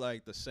 that's what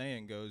like the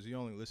saying goes. You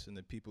only listen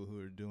to people who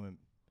are doing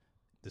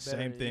the Better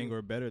same than thing you.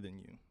 or better than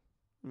you.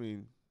 I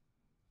mean,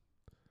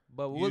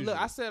 But Usually. look,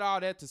 I said all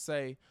that to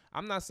say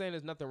I'm not saying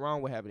there's nothing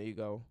wrong with having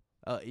ego,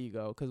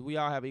 because we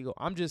all have ego.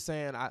 I'm just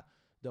saying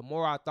the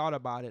more I thought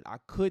about it, I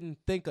couldn't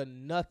think of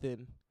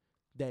nothing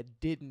that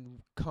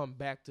didn't come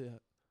back to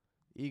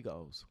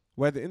egos.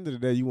 well, at the end of the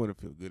day, you want to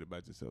feel good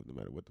about yourself no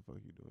matter what the fuck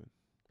you're doing.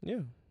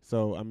 Yeah.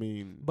 So I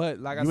mean, But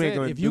like I you ain't said,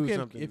 gonna if you do can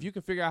something- if you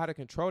can figure out how to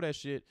control that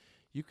shit,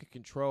 you can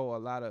control a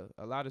lot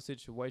of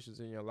situations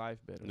in your life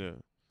better. yeah,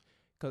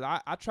 Cause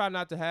I try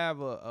not to have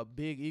a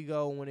big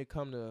ego when it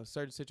comes to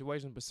certain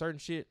situations, but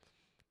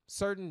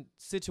certain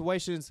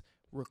situations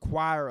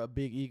require a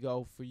big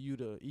ego for you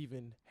to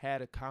even have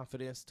the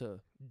confidence to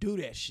do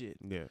that shit.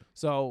 yeah.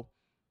 So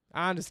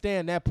I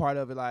understand that part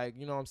of it. Like,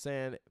 you know what I'm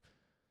saying?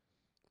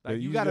 Yeah,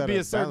 Like, you you gotta be gotta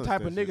a certain balance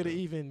type that of shit, nigga to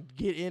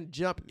though. even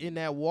jump in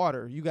that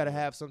water. You gotta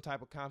have some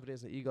type of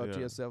confidence and ego Yeah. to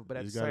yourself. But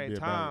at It's the gotta same be a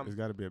balance. time, It's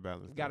got to be a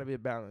balance. it's gotta though. be a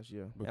balance,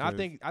 yeah. And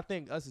Because- I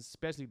think us,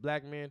 especially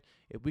black men,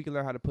 if we can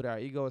learn how to put our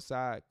ego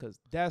aside, because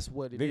that's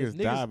what it is.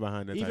 Niggas die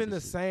behind that. Even type the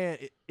of shit.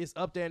 saying, it's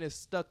up there and it's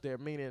stuck there,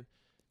 meaning,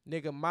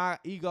 nigga, my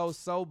ego's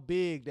so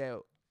big that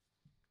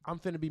I'm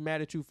finna be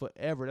mad at you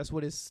forever. That's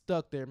what it's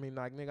stuck there. Meaning,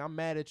 like, nigga, I'm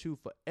mad at you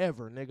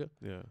forever, nigga.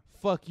 Yeah,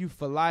 Fuck you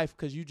for life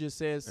because you just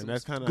said some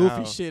that's kinda goofy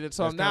how- shit. And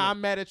so that's now kinda-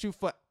 I'm mad at you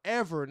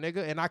forever,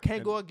 nigga. And I can't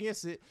And- go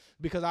against it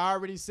because I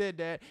already said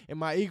that. And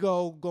my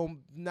ego gonna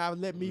not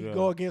let me Yeah.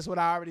 go against what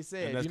I already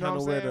said. and that's You know kind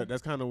what of I'm where saying?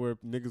 that's kind of where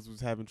niggas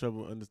was having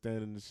trouble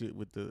understanding the shit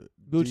with the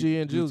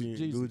Gucci and Jeezy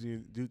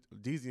Jeezy.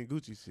 Jeezy and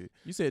Gucci shit.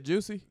 You said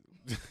juicy?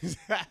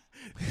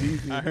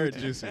 Jeezy and I heard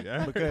Gucci. juicy.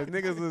 Because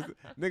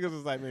niggas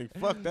was like, man,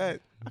 fuck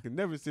that. I can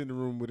never sit in the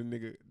room with a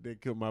nigga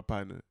that killed my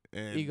partner.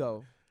 And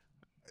Ego.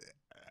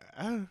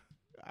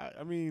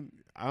 I mean,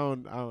 I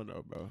don't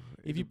know, bro.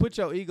 If you put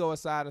your ego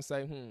aside and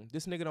say,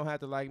 this nigga don't have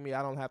to like me,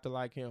 I don't have to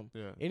like him.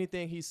 yeah.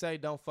 Anything he say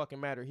don't fucking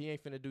matter. He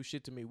ain't finna do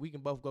shit to me. We can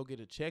both go get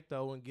a check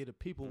though and get the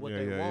people what Yeah,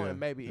 they yeah, want yeah, and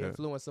maybe yeah.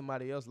 influence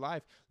somebody else's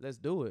life. Let's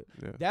do it.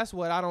 Yeah. That's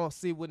what I don't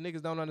see what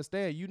niggas don't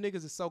understand. You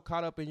niggas is so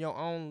caught up in your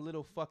own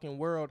little fucking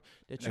world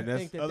that you And that's-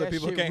 think that other that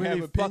people shit can't have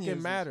really opinions fucking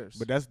and matters.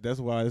 But that's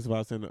why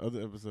I said in the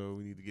other episode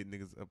we need to get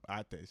niggas up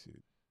out that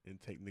shit and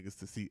take niggas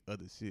to see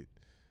other shit.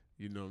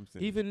 You know what I'm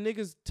saying? Even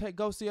niggas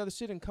go see other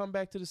shit and come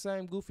back to the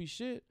same goofy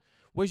shit.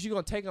 Was you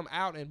gonna take them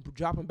out and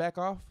drop them back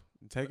off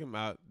take them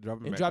out, drop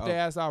them and back drop off. their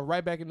ass off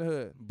right back in the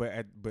hood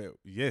But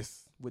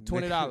yes, with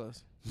Nigga.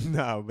 $20?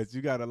 No, but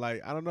you gotta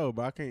like I don't know,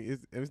 but I can't.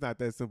 It's not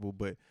that simple.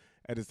 But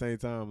at the same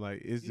time, like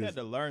it's You just had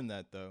to learn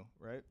that though,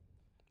 right?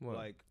 What?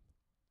 Like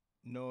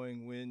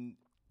knowing when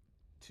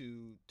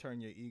to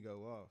turn your ego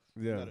off.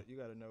 Yeah. You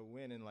gotta know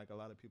when, and like a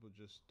lot of people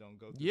just don't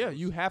go through Yeah, those.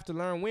 you have to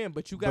learn when,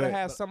 but you gotta But-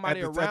 have but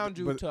somebody at the around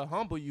you but- to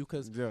humble you,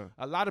 because yeah.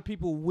 a lot of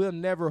people will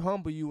never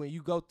humble you, and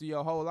you go through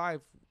your whole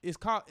life. It's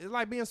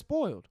like being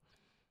spoiled.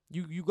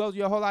 You go through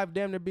your whole life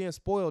damn near being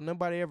spoiled.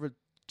 Nobody ever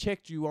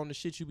checked you on the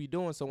shit you be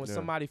doing. So when Yeah.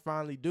 somebody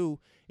finally do,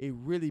 it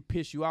really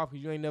piss you off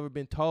because you ain't never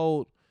been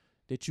told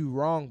that you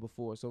wrong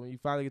before. So when you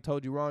finally get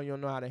told you wrong, you don't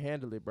know how to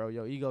handle it, bro.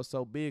 Your ego's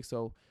so big.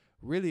 So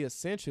really,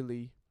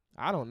 essentially,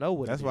 I don't know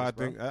what. That's it why is, I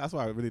bro. think. That's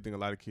why I really think a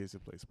lot of kids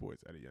should play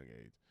sports at a young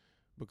age,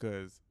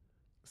 because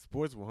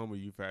sports will humble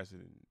you faster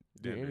than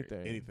Yeah, damn near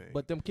anything. Anything.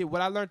 But them kid,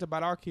 what I learned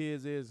about our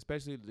kids is,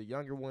 especially the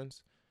younger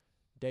ones,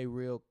 they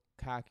real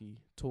cocky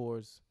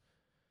towards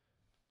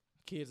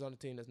kids on the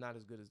team that's not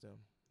as good as them.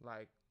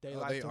 Like they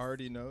like they to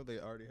already know. They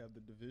already have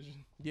the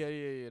division.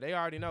 yeah. They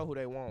already know who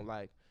they want.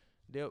 Like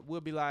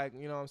we'll be like,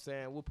 you know what I'm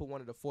saying? We'll put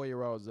one of the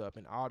 4-year-olds up,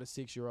 and all the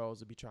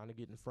 6-year-olds will be trying to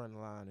get in the front of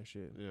the line and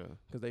shit, yeah,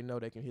 because they know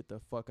they can hit the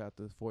fuck out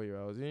the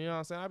 4-year-olds. You know what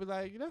I'm saying? I'll be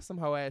like, that's some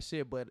hoe ass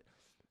shit. But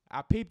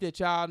I peep that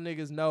y'all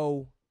niggas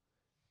know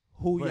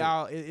who But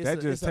y'all. that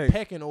It's just a take-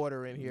 pecking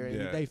order in here, and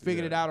Yeah, they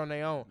figured it yeah. out on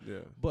their own. yeah.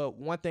 But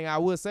one thing I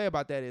will say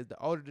about that is the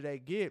older they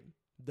get,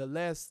 the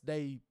less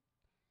they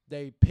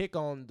pick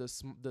on the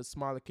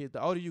smaller kids.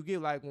 The older you get,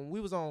 like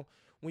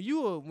when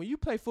you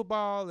play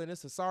football and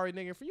it's a sorry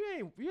nigga,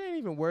 you ain't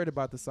even worried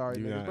about the sorry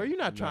You niggas, not- bro. You're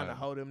not trying nah. to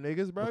hold them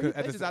niggas, bro. Because They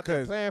at the just s- out there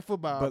 'cause- playing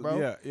football, But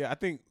bro. yeah, I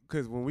think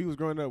because when we was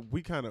growing up,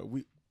 we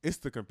it's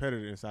the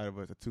competitor inside of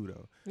us too,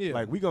 though. Yeah.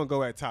 Like we gonna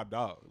go at top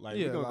dog. Like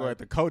we Yeah, gonna go like- at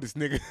the coldest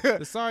nigga.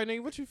 the sorry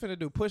nigga, what you finna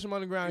do? Push him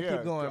on the ground and Yeah,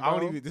 keep going, I bro.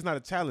 don't even. It's not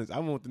a challenge. I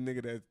want the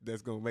nigga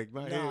that's gonna make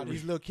my Nah, head.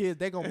 these little kids,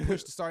 they gonna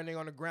push the sorry nigga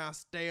on the ground,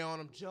 stay on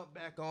him, jump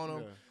back on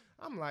him.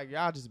 I'm like,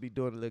 y'all just be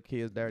doing the little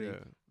kids dirty. Yeah.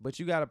 But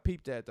you gotta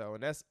peep that though,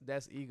 and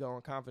that's ego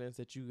and confidence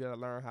that you gotta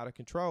learn how to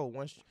control.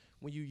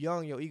 When you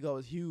young, your ego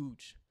is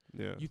huge.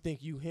 Yeah. You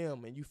think you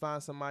him, and you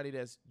find somebody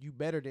that's you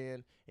better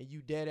than, and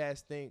you dead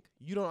ass think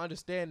you don't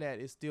understand that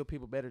it's still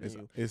people better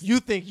than you. You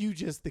think you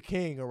just the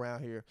king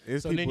around here.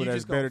 It's So then people you that's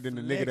just gonna better than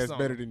the nigga flex that's on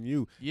better them. than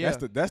you. Yeah.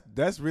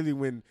 That's really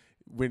when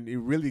it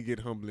really get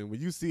humbling. When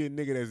you see a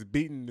nigga that's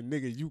beating the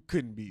nigga you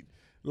couldn't beat.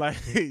 Like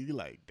you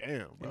like, damn,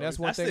 bro. And that's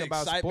one thing the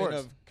about excitement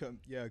sports.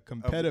 of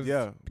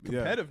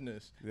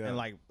competiveness, Yeah. and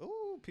like,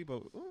 ooh,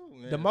 people, ooh,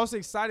 man. The most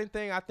exciting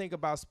thing I think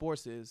about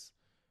sports is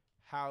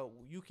how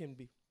you can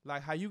be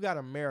like how you got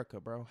America,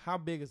 bro. How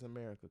big is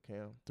America,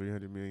 Cam?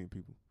 300 million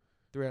people.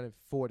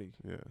 340.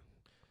 Yeah.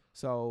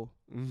 So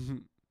Mm-hmm.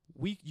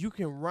 you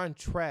can run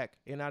track,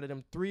 and out of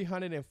them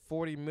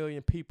 340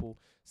 million people,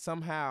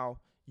 somehow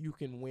you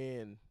can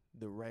win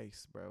the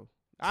race, bro.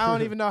 I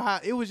don't even know how.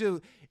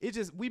 It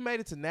just we made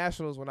it to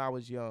nationals when I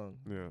was young,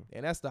 Yeah.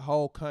 and that's the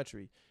whole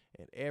country,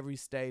 and every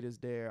state is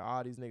there,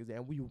 all these niggas,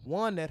 and we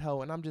won that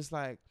hoe, and I'm just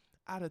like,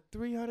 out of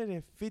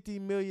 350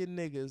 million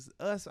niggas,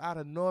 us out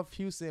of North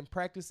Houston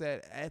practice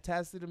at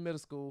Tallahassee Middle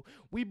School,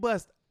 we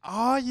bust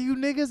all you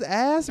niggas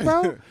ass,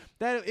 bro.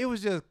 That it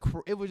was just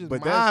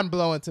But mind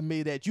blowing to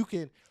me that you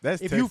can.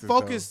 That's If Texas, you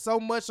focus so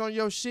much on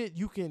your shit,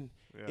 you can.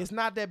 though. Yeah. It's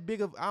not that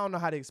big of. I don't know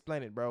how to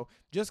explain it, bro.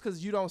 Just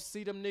because you don't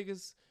see them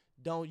niggas,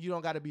 you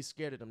don't got to be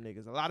scared of them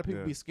niggas. A lot of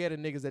people Yeah. be scared of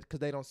niggas because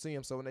they don't see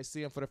them. So when they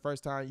see them for the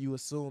first time, you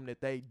assume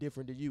that they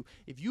different than you.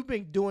 If you've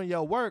been doing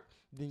your work,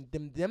 then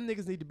them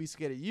niggas need to be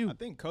scared of you. I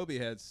think Kobe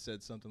had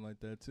said something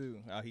like that too.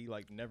 How he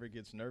like never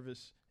gets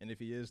nervous, and if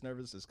he is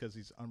nervous, it's because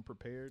he's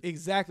unprepared.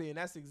 Exactly, and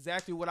that's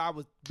exactly what I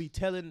would be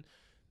telling.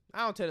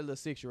 I don't tell the little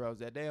 6-year-olds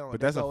that they don't. But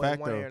they that's a go in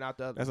fact, one though. ear and out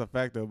the other. That's a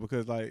fact though,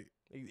 because like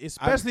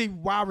Especially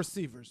wide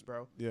receivers,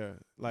 bro. yeah,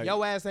 like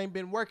Your ass ain't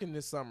been working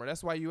this summer.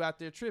 That's why you out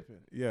there tripping.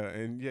 yeah,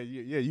 and yeah,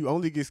 you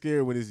only get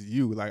scared when it's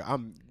you. Like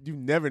you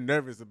never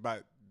nervous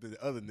about the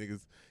other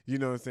niggas. You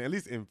know what I'm saying? At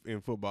least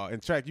in football. In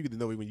track, you get to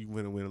know when you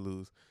win or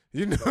lose.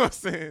 You know what I'm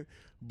saying?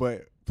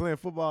 But playing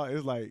football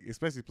is like,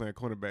 especially playing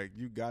cornerback,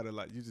 you gotta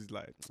like, you just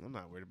like, I'm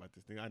not worried about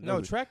this thing. I know.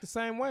 No, track the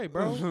same way,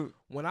 bro.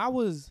 When I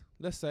was,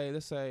 let's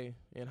say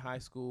in high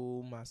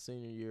school, my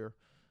senior year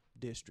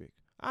district,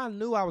 I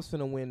knew I was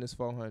finna win this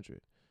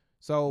 400.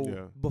 So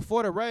Yeah.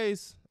 before the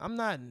race, I'm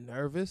not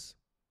nervous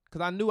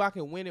because I knew I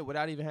could win it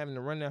without even having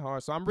to run that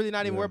hard. So I'm really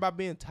not even Yeah. worried about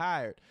being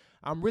tired.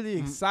 I'm really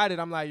excited.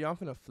 I'm like, yo, I'm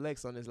finna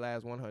flex on this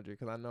last 100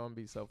 because I know I'm gonna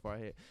be so far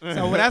ahead.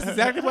 So that's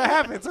exactly what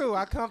happened too.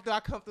 I come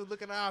through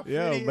looking all pretty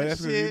Yeah, but and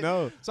that's what shit. you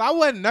know. So I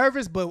wasn't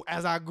nervous, but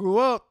as I grew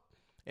up,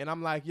 and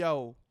I'm like,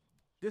 yo,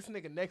 this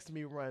nigga next to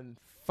me run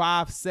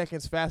 5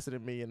 seconds faster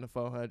than me in the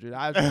 400.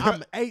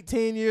 I'm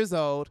 18 years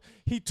old.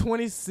 He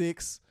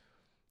 26.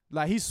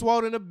 Like, he's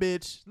swole in a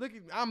bitch. Look,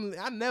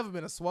 I've never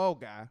been a swole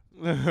guy.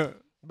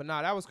 But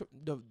nah, that was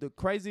the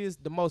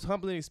craziest, the most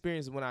humbling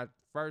experience when I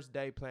first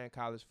day playing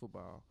college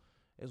football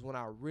is when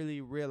I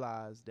really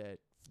realized that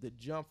the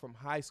jump from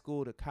high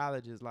school to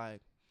college is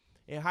like,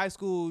 in high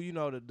school, you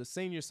know, the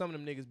seniors, some of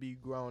them niggas be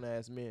grown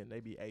ass men. They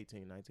be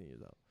 18, 19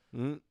 years old.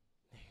 Mm.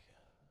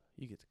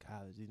 You get to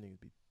college, these niggas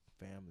be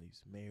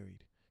families,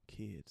 married,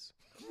 kids.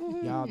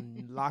 Y'all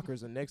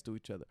lockers are next to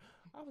each other.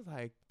 I was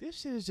like, this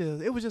shit is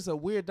just, it was just a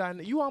weird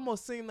dynamic. You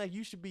almost seem like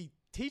you should be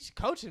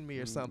coaching me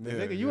or something.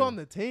 Yeah, Nigga, you yeah. on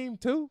the team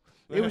too?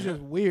 It was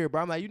just weird,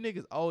 bro. I'm like, you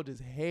niggas old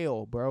as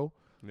hell, bro.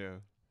 Yeah.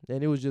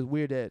 And it was just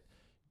weird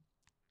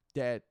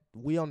that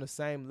we on the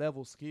same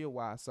level skill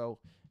wise. So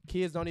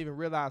kids don't even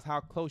realize how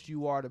close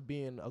you are to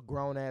being a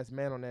grown ass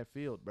man on that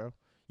field, bro.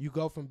 You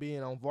go from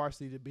being on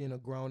varsity to being a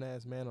grown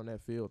ass man on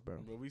that field, bro.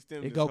 But we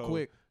stem It go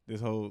quick.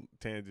 this whole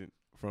tangent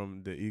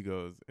from the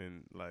egos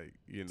and like,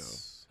 you know,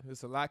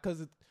 It's a lot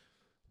because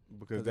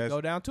because it that's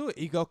go down to it.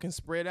 Ego can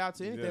spread out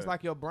to anything. It's Yeah.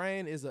 like your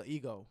brain is an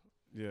ego.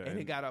 yeah, And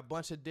it got a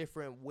bunch of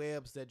different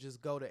webs that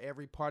just go to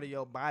every part of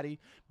your body,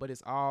 but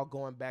it's all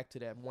going back to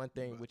that one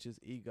thing, which is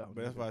ego.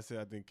 But that's why I said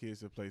I think kids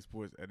should play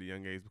sports at a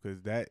young age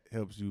because that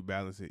helps you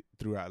balance it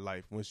throughout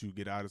life. Once you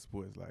get out of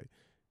sports, like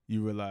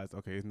you realize,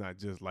 okay, it's not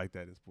just like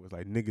that in sports.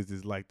 Like niggas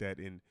is like that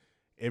in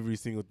every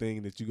single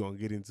thing that you gonna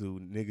get into.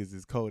 Niggas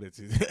is cold at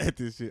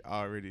this shit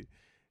already,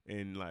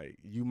 and like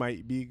you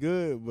might be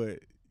good, but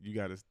you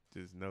gotta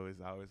just know it's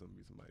always gonna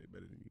be somebody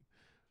better than you.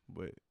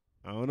 But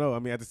I don't know. I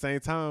mean, at the same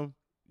time,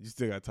 you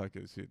still gotta talk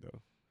your shit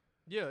though.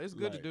 Yeah, it's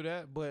good Like- to do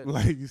that, but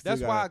Like you still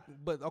that's why. gotta,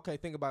 But okay,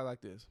 think about it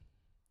like this: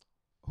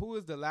 who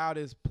is the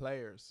loudest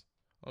players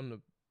on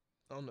the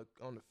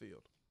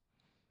field?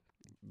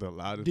 the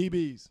loudest.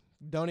 DBs.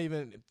 Don't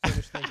even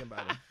finish thinking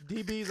about it.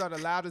 DBs are the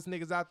loudest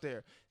niggas out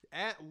there.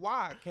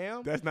 Why,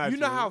 Cam? That's not You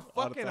know true how all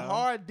the fucking time.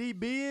 hard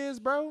DB is,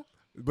 bro.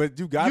 But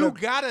you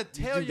gotta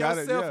tell you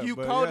gotta- yourself yeah, you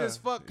but cold yeah, as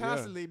fuck yeah,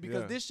 constantly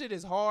because yeah. this shit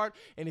is hard.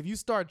 And if you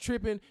start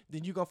tripping,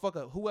 then you gonna fuck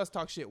up. Who else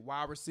talk shit?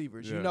 Wide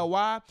receivers. You Yeah. know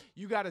why?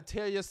 You gotta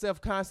tell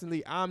yourself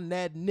constantly, I'm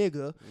that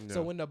nigga. So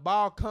Yeah. when the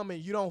ball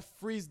coming, you don't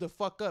freeze the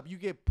fuck up. You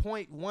get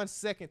 0.1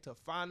 second to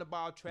find the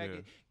ball, track Yeah.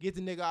 it, get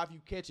the nigga off, you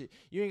catch it.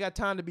 You ain't got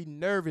time to be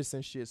nervous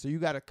and shit. So you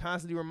gotta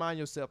constantly remind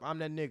yourself, I'm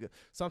that nigga.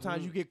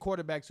 Sometimes you get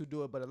quarterbacks who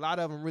do it, but a lot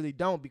of them really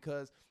don't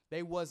because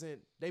they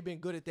been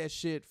good at that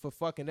shit for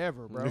fucking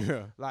ever, bro.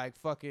 Yeah. Like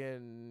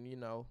fucking,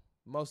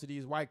 most of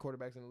these white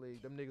quarterbacks in the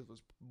league, them niggas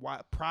was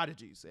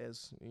prodigies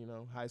as,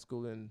 high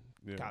school and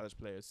Yeah. college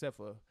players, except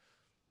for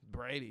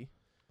Brady.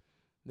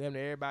 Them and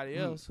everybody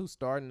else who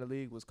started in the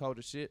league was cold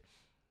as shit.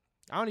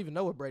 I don't even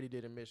know what Brady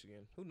did in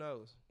Michigan. Who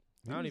knows?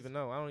 I don't even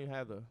know. I don't even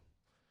have the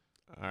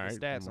All right,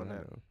 stats come on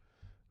that. though.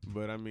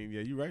 But I mean,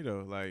 yeah, you're right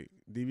though. Like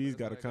DB's What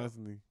got to is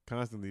that go?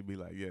 constantly be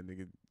like, yeah,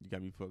 nigga, you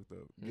got me fucked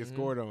up. Get Mhm.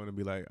 scored on and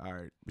be like, all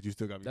right, but you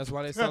still got me. That's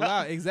why they so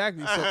loud.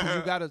 Exactly. So 'cause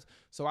you gotta.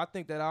 So I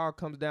think that all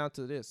comes down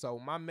to this. So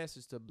my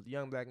message to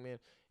young black men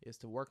is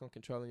to work on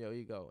controlling your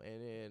ego.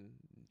 And then,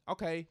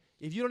 okay,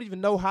 if you don't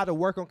even know how to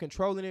work on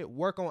controlling it,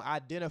 work on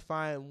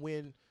identifying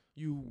when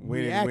you When and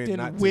when reacting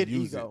not to with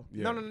use ego. it.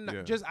 No, Yeah,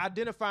 yeah. just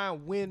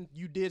identifying when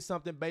you did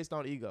something based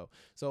on ego.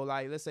 So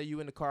like, let's say you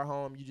in the car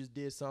home, you just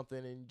did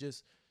something, and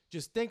just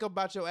think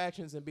about your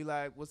actions and be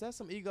like, was that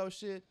some ego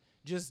shit?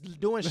 Just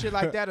doing shit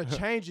like that will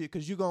change it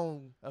because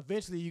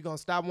eventually you're going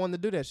to stop wanting to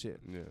do that shit.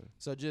 Yeah.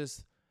 So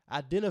just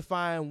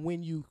identifying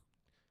when you're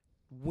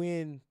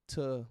using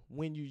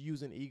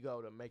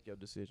ego to make your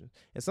decision.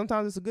 And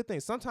sometimes it's a good thing.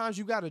 Sometimes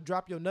you got to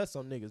drop your nuts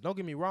on niggas. Don't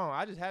get me wrong.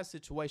 I just had a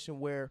situation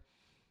where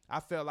I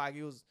felt like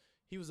he was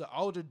an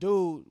older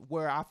dude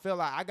where I felt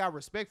like I got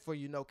respect for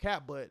you, no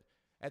cap. But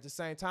at the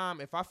same time,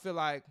 if I feel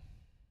like,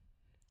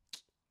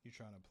 You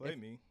trying to play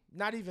me?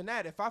 not even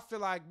that, if I feel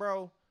like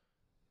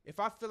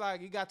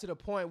it got to the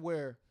point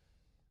where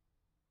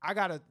I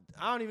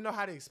don't even know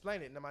how to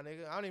explain it, my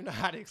nigga. I don't even know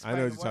how to explain I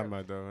know it. what you're talking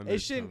about though. I know It what you're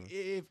shouldn't.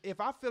 talking If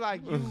I feel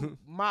like you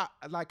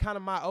kind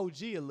of my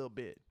OG a little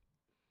bit,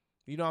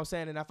 you know what I'm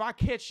saying? And if I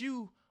catch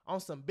you on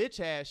some bitch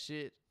ass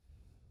shit,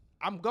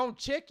 I'm gonna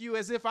check you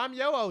as if I'm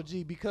your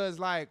OG because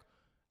like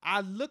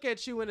I look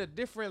at you in a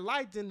different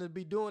light than to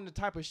be doing the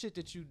type of shit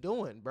that you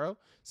doing, bro.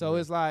 So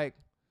it's like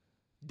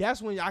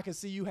that's when I can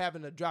see you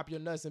having to drop your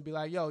nuts and be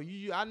like, yo,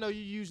 I know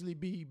you usually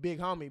be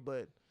big homie,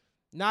 but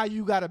now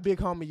you got a big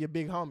homie, you're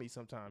big homie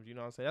sometimes. You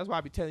know what I'm saying? That's why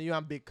I be telling you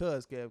I'm big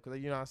cuz, Kev, because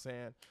you know what I'm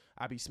saying?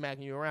 I be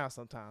smacking you around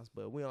sometimes,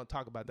 but we don't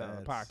talk about that on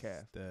the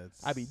podcast.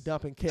 I be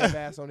dumping Kev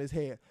ass on his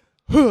head.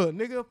 Huh,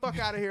 nigga, fuck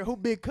out of here. Who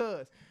big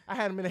cuz? I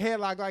had him in a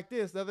headlock like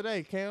this the other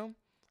day, Cam.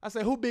 I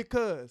said, who big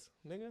cuz,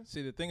 nigga?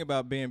 See, the thing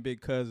about being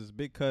big cuz is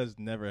big cuz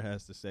never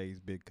has to say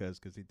he's big cuz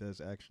because he does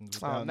actions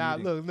without Oh, nah,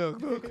 needing- look.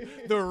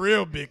 The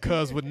real big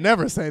cuz would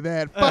never say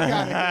that. Fuck out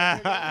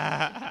of here.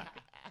 nigga.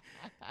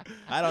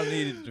 I don't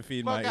need it to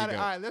feed my Fuck out ego.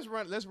 of All right, let's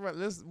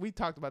run. We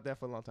talked about that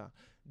for a long time.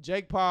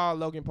 Jake Paul,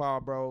 Logan Paul,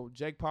 bro.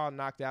 Jake Paul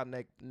knocked out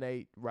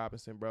Nate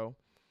Robinson, bro.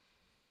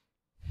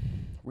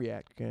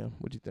 React, Cam.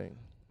 What you think?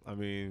 I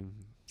mean,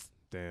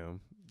 damn.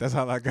 That's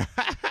all I got.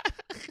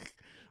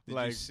 Did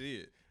like you see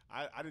it?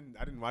 I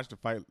didn't watch the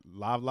fight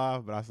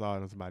live, but I saw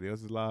it on somebody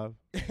else's live.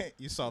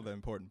 You saw the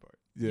important part.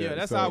 Yeah,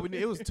 that's so- all we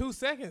need. It was 2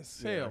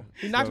 seconds. Yeah, Hell.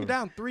 He knocked so- him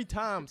down 3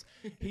 times.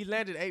 He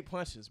landed 8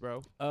 punches,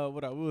 bro.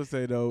 What I will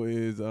say though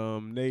is,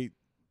 Nate,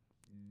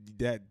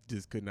 that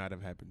just could not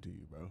have happened to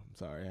you, bro. I'm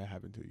sorry, that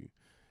happened to you,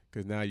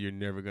 because now you're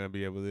never gonna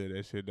be able to let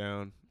that shit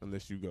down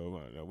unless you go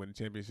I don't know, win a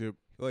championship.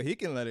 Well, he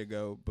can let it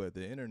go, but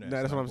the internet.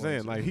 No, that's what I'm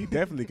saying. Like he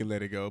definitely can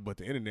let it go, but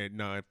the internet,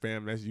 nah,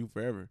 fam, that's you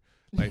forever.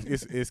 Like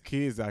it's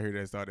kids out here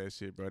that saw that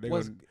shit, bro. They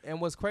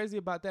What's crazy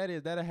about that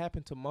is that'll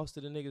happen to most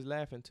of the niggas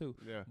laughing too.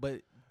 yeah.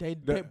 But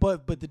That-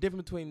 but the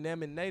difference between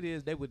them and Nate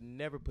is they would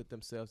never put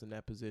themselves in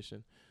that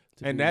position.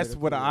 And that's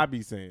what I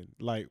be saying.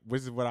 Like,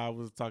 which is what I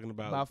was talking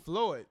about.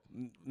 Floyd.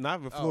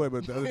 Not with Oh. Floyd,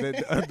 but the other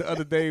day, the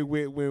other day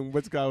when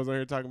what's guy was on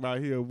here talking about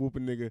he a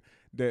whooping nigga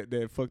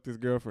that fucked his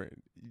girlfriend.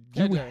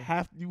 You KJ.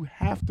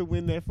 have to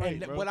win that fight,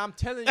 And bro. what I'm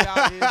telling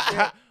y'all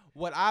is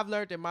what I've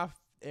learned in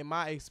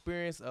my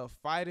experience of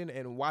fighting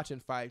and watching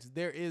fights,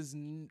 there is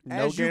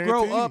as you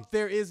grow guarantee. up,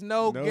 there is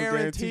no No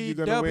guarantee guaranteed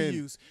you're gonna win.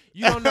 W's.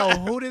 You don't know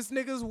who this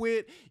nigga's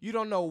with. You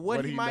don't know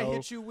what he might know.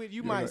 hit you with.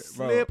 You Yeah, might right,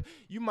 bro. slip.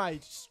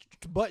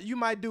 You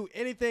might do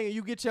anything and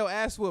you get your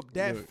ass whooped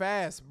that Look,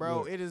 fast, bro.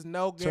 look. It is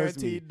no Trust me.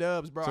 guaranteed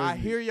dubs, bro. Trust I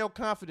me. hear your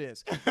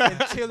confidence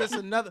until it's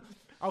another.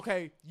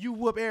 Okay, you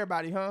whoop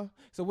everybody, huh?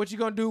 So what you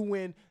gonna do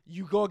when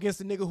you go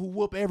against a nigga who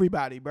whoop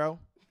everybody, bro?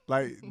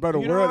 Like, bro, the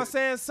You know what I'm world.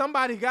 saying?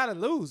 Somebody gotta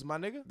lose, my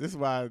nigga. This is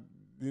why.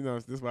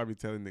 This is why I be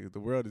telling niggas the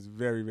world is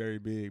very, very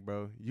big,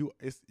 bro. You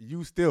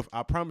stiff.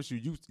 I promise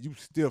you, you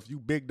stiff. You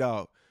big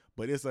dog.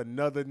 But it's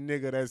another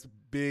nigga that's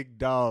big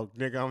dog,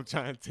 nigga. I'm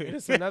trying to tell you.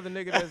 It's another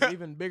nigga that's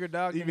even bigger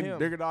dog than even him.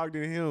 bigger dog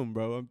than him,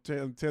 bro.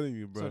 I'm telling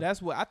you, bro. So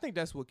that's what I think.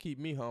 That's what keep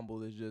me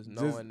humble is just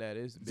knowing that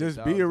it's big Just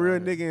dogs be a real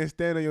out here. nigga and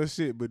stand on your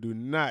shit, but do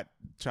not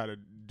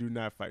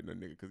fight no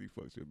nigga because he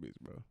fucks your bitch,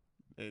 bro.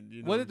 And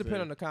you know Well, what it I'm depends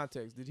saying? on the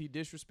context. Did he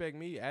disrespect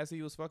me as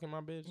he was fucking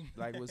my bitch?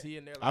 Like, was he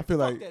in there? Like, I feel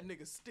fuck like- that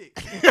nigga stick.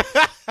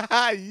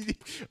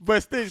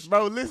 But Sticks,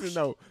 bro, listen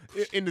though.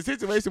 In the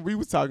situation we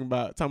was talking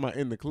about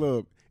in the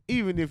club,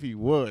 even if he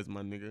was,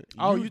 my nigga.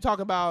 Oh, you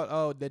talking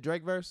about the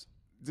Drake verse?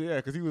 Yeah,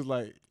 because he was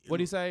like,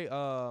 What'd he say?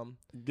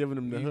 giving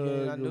him the You hug.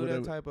 mean I or knew whatever.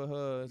 that type of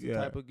hug. It's the Yeah.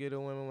 type of get a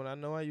women when I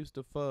know I used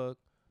to fuck.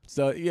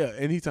 So yeah,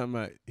 and he talking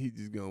about he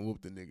just gonna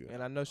whoop the nigga.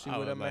 And I know she I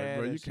with a was like, man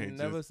bro, you and she can't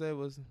never just- said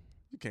was.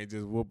 You can't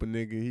just whoop a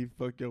nigga. He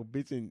fucked your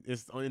bitch and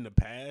it's in the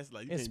past.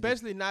 Like, you can't just-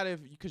 Especially not if,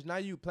 because now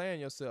you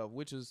playing yourself,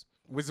 which is,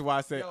 which is why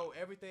I said, yo,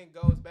 everything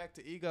goes back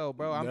to ego,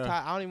 bro. I'm Yeah.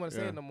 tired. I don't even want to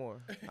say Yeah. it no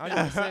more. I don't even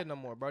want to say it no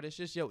more, bro. That's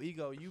just your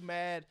ego. You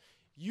mad.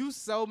 You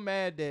so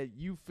mad that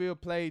you feel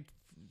played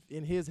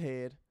in his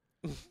head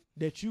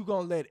that you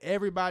gonna let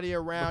everybody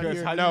around because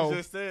here how know. you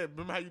just said,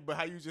 remember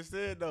how you just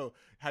said though,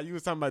 how you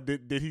was talking about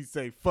did he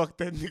say fuck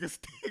that nigga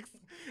Sticks?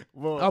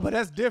 Well, Oh, but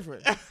that's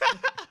different.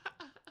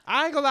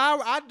 I ain't gonna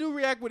lie. I do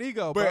react with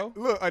ego, but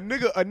bro. look, a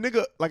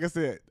nigga, like I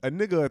said, a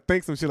nigga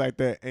think some shit like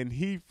that, and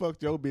he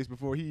fucked your bitch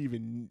before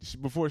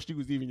she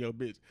was even your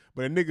bitch.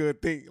 But a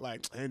nigga think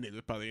like, that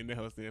nigga probably in the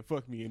house saying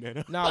fuck me in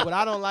that. No, what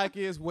I don't like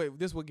is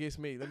this. What gets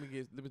me.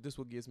 This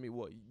what gets me.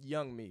 What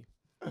young me.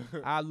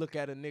 I look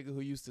at a nigga who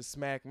used to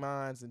smack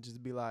mines and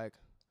just be like,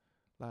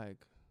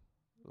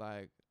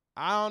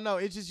 I don't know.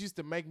 It just used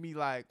to make me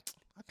like,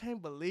 I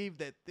can't believe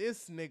that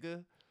this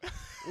nigga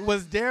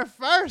was there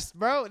first,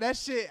 bro. That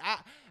shit,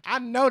 I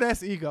know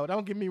that's ego.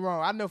 Don't get me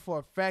wrong. I know for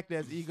a fact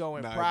that's ego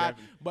and Nah, pride,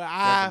 definitely. but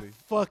I Definitely.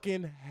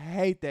 fucking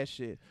hate that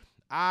shit.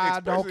 I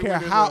don't Especially care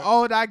when it's how a-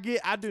 old I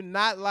get. I do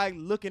not like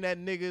looking at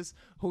niggas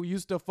who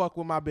used to fuck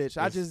with my bitch.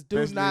 I just do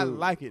not Especially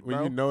like it, when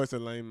bro. you know it's a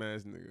lame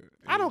ass nigga.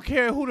 I don't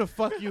care who the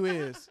fuck you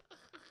is.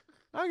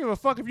 I don't give a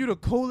fuck if you the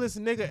coolest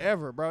nigga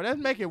ever, bro. That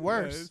make it Yeah,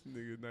 worse. this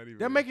nigga not even.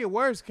 That make it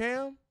worse,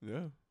 Cam. Yeah.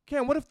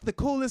 Cam, what if the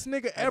coolest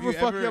nigga Have ever you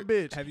fuck ever- your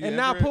bitch? have you And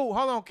now, ever- Pooh,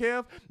 hold on,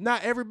 Kev.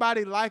 Not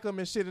everybody like him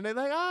and shit. And they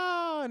like,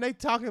 oh, and they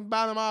talking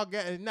about him all.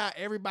 And not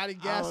everybody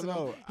gassing him.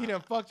 know. He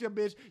done fucked your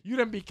bitch. You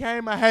done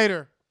became a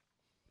hater.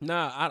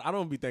 Nah, I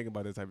don't be thinking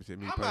about this type of shit.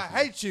 Me I'ma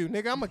personally. hate you,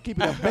 nigga. I'ma keep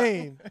it a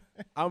bean.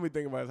 I don't be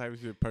thinking about this type of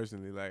shit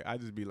personally. Like I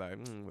just be like,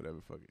 whatever,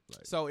 fuck it.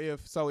 Like, So if,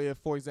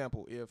 for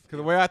example, if cause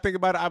the way I think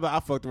about it, I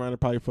fucked around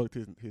and probably fucked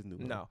his new.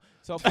 one. no.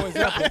 So for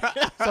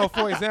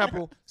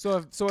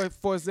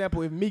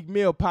example, if Meek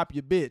Mill pop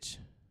your bitch,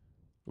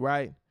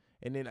 right?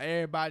 And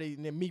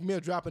then Meek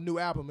Mill drop a new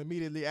album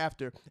immediately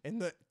after,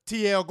 and the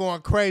TL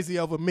going crazy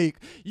over Meek.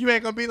 You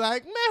ain't gonna be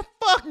like, man,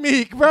 fuck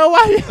Meek, bro.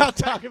 Why y'all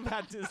talking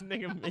about this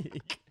nigga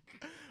Meek?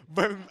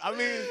 But I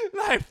mean,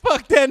 Like,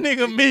 fuck that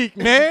nigga Meek,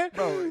 man.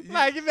 Bro,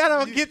 Like, if I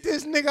don't get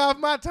this nigga off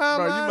my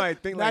timeline, you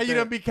might think now like you that.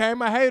 done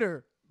became a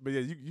hater. but yeah,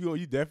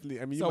 you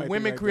definitely. I mean, you So might think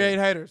women like create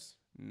that. haters.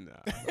 Nah,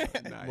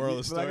 Moral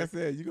of but like I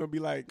story. said, you gonna be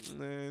like,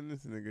 man,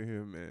 this nigga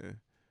here, man.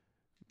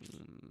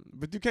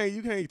 But you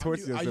can't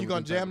torture yourself. Are you with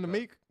gonna them type jam of the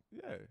stuff. Meek?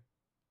 Yeah.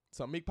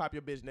 So Meek pop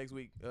your bitch next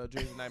week.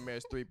 Dreams and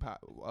Nightmares 3 pop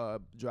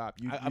drop.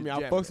 I mean,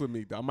 I fucks with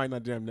Meek though. I might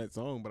not jam that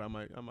song, but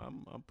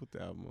I'll put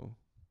the album on.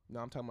 No,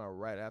 I'm talking about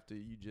right after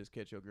you just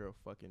catch your girl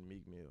fucking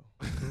Meek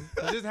Mill.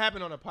 This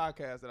happened on a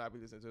podcast that I be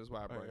listening to. That's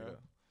why I brought it yeah. up.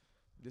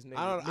 This I nigga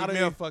don't Meek Mill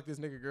even- fucked this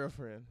nigga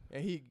girlfriend,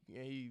 and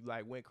he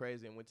like went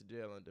crazy and went to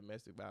jail on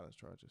domestic violence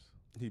charges.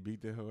 He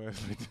beat that whole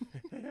ass.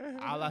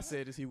 All I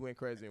said is he went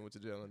crazy and went to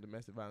jail on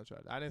domestic violence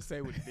charges. I didn't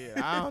say what he did.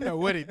 I don't know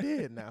what he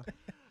did now.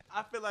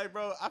 I feel like,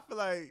 bro.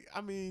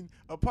 I mean,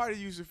 a part of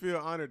you should feel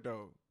honored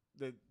though.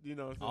 That you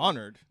know, what I'm saying?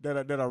 Honored.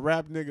 that a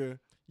rap nigga.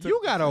 You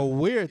got a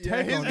weird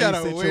take he's on got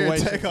these a weird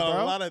situations, take on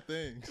bro. a lot of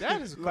things.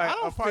 That is Like I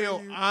don't a part feel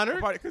of you,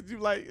 honored. because you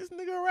like this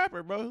nigga a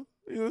rapper, bro.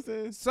 You know what I'm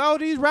saying? So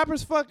these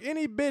rappers fuck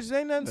any bitch. There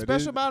ain't nothing That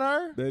special is- about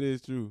her. That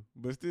is true,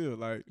 but still,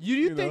 like, Do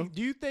you think?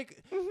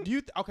 know? Do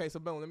you? Okay, so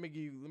boom. Let me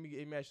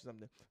ask you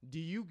something. Do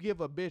you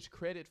give a bitch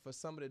credit for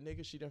some of the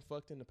niggas she done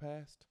fucked in the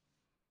past?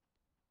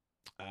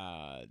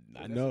 I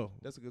That's know.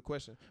 That's a good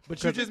question.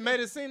 But you Because- just made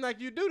it seem like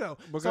you do though.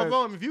 So Because-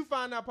 boom, if you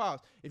find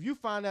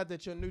out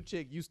that your new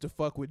chick used to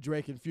fuck with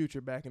Drake and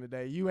Future back in the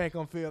day, you ain't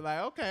gonna feel like,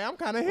 okay, I'm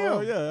kind of him.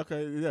 Oh yeah,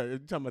 okay, yeah. You're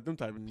talking about them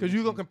type of. Cause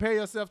you gonna compare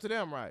yourself to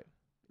them, right?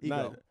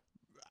 Ego.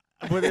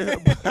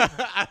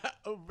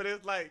 But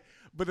it's like,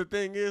 but the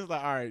thing is,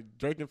 like, all right,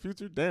 Drake and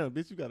Future, damn,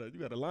 bitch, you got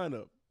a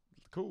lineup,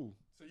 cool.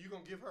 So you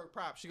gonna give her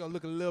props? She gonna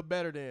look a little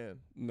better then.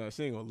 No,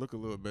 she ain't gonna look a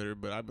little better,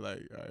 but I'd be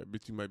like, all right,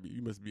 bitch,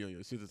 you must be on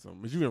your shit or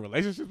something. Is you in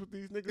relationships with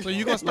these niggas? So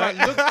you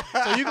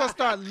gonna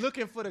start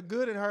looking for the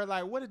good in her.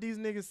 Like, what did these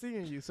niggas see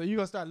in you? So you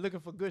gonna start looking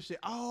for good shit.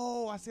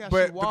 Oh, I see how she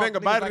But walk. the thing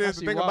about it is,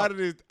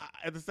 Niggas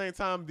at the same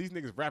time, these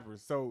niggas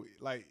rappers, so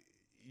like,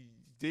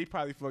 they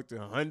probably fucked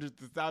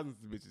hundreds of thousands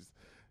of bitches.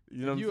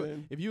 You know what I'm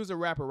saying? If you was a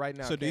rapper right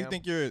now, So do you Cam,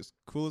 think you're as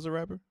cool as a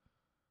rapper?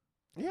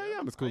 Yeah,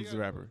 I'm as cool as a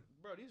rapper.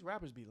 Bro, these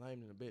rappers be lame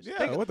than a bitch.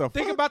 Yeah, what the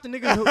Think fuck? about the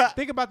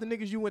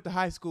niggas you went to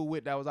high school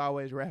with that was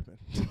always rapping.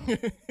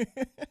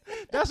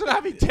 That's what I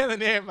be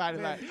telling everybody.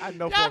 Man, like, I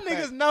know y'all for a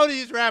fact- niggas know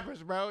these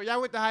rappers, bro. Y'all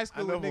went to high I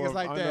school know with niggas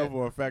like I that. know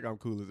for a fact I'm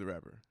cool as a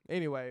rapper.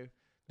 Anyway,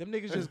 them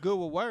niggas just good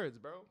with words,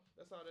 bro.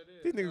 That's That's all that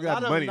is. These niggas A lot got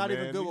of them money, not man.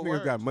 even These good niggas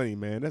with got words. money,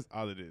 man. That's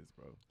all it is,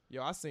 bro.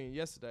 Yo, I seen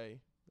yesterday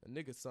a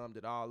nigga summed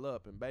it all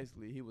up, and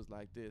basically he was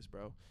like this,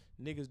 bro.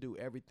 Niggas do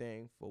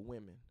everything for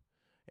women.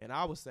 And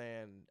I was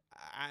saying,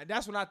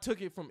 that's when I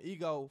took it from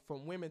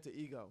women to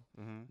ego.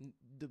 Mm-hmm.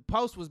 The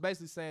post was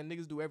basically saying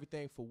niggas do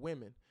everything for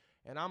women.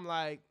 And I'm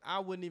like, I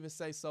wouldn't even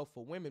say so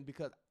for women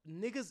because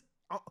niggas,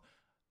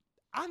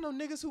 I know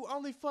niggas who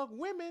only fuck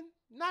women,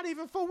 not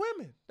even for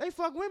women. They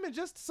fuck women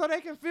just so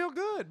they can feel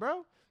good,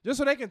 bro. Just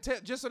so they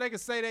can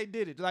say they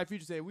did it. Like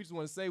Future said, we just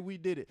want to say we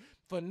did it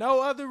for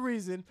no other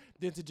reason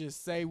than to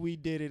just say we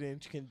did it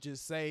and can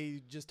just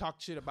talk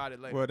shit about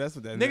it later. Well, that's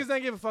what that Niggas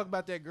ain't give a fuck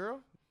about that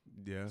girl.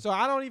 Yeah. So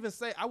I wouldn't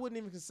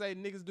even say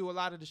niggas do a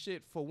lot of the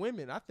shit for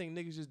women. I think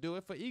niggas just do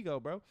it for ego,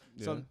 bro.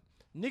 Yeah. So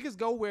niggas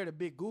go wear the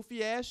big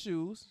goofy ass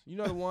shoes. You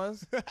know the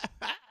ones.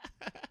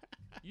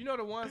 You know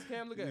the ones,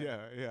 Cam? Look at it.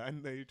 Yeah, I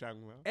know you're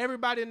talking about.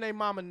 Everybody and their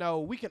mama know.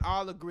 We can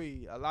all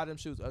agree a lot of them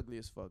shoes ugly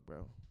as fuck,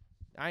 bro.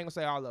 I ain't gonna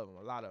say all of them.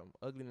 A lot of them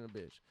ugly than a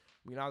bitch.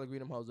 We can all agree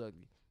them hoes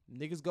ugly.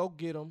 Niggas go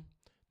get them.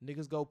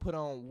 Niggas go put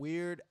on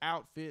weird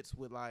outfits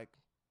with like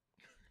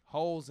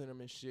holes in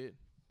them and shit.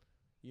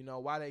 You know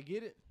why they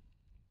get it?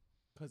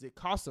 Cause it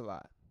costs a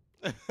lot,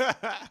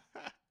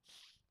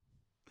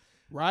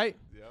 right?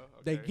 Yeah.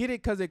 They get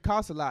it cause it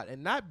costs a lot,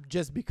 and not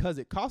just because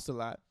it costs a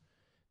lot.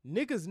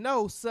 Niggas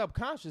know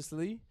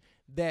subconsciously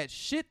that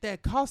shit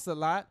that costs a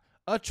lot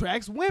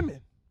attracts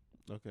women.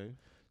 Okay.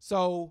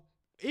 So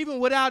even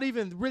without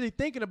even really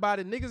thinking about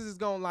it, niggas is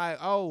gonna like,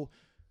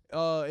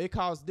 it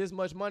costs this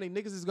much money.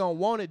 Niggas is gonna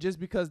want it just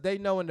because they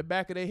know in the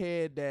back of their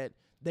head that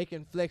they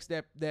can flex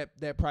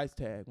that price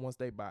tag once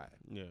they buy it.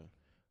 Yeah.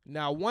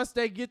 Now, once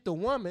they get the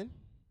woman,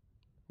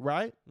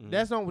 right? Mhm.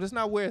 That's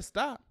not where it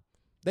stopped.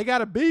 They got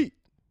to beat.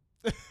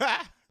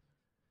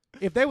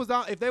 If they was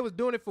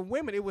doing it for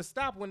women, it would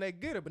stop when they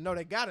get her. But no,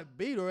 they got to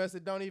beat, or else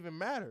it don't even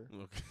matter.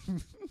 Okay.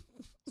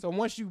 So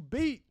once you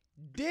beat,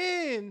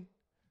 then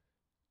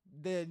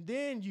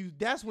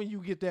that's when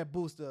you get that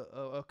boost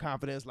of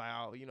confidence. Like,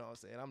 oh, you know what I'm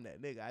saying? I'm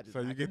that nigga. I just So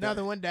you knocked get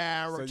another that- one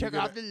down. so you Check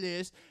get out the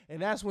list,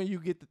 and that's when you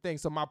get the thing.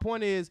 So my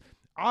point is,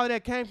 all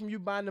that came from you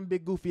buying them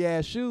big goofy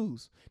ass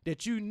shoes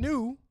that you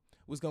knew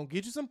was gonna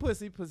get you some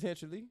pussy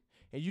potentially,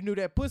 and you knew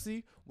that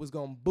pussy was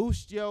gonna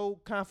boost your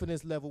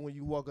confidence level when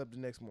you woke up the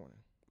next morning.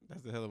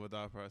 That's a hell of a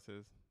thought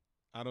process.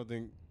 I don't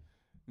think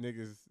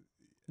niggas.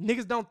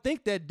 Niggas don't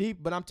think that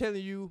deep, but I'm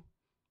telling you,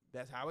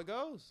 that's how it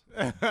goes.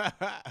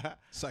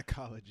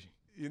 Psychology.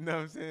 You know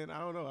what I'm saying? I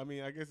don't know. I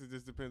mean, I guess it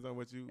just depends on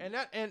what you. And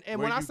Where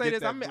when I you say get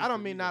this, I that don't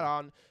boost mean of not ego.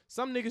 all.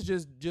 Some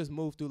niggas just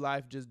move through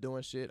life just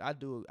doing shit. I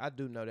do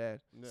know that.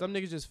 Yeah. Some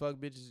niggas just fuck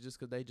bitches just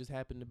because they just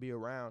happen to be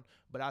around.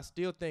 But I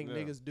still think Yeah.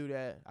 niggas do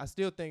that. I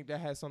still think that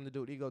has something to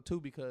do with ego too,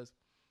 because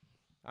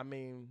I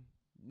mean,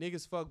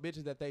 niggas fuck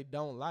bitches that they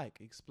don't like.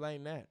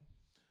 Explain that.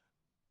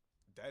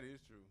 That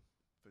is true.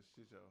 For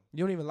shit, yo.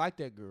 You don't even like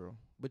that girl,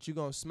 but you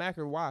gonna smack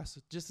her. Why? So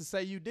just to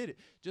say you did it.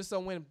 Just so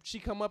when she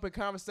come up in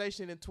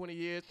conversation in 20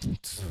 years,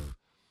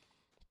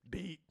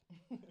 beat.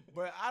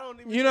 But I don't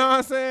even. You know what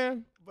I'm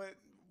saying? But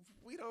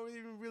we don't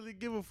even really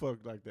give a fuck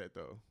like that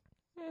though.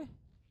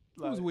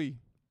 Who's we?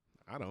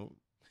 I don't.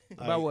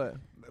 About what?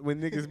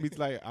 When niggas be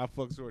like, I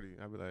fuck shorty,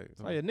 I be like,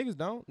 Oh yeah, niggas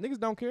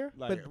don't care.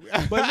 Like,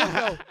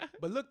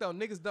 But look though,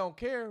 niggas don't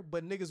care,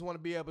 but niggas want to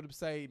be able to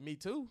say me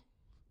too.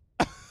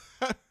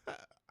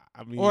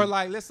 I mean, Or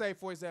like, let's say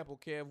for example,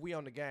 Kev, we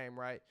on the game,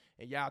 right?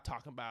 And y'all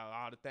talking about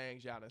all the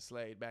things y'all done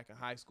slayed back in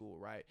high school,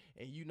 right?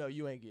 And you know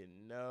you ain't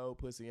getting no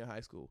pussy in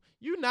high school.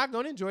 You're not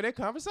gonna enjoy that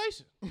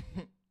conversation.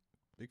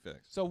 Big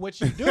facts. So what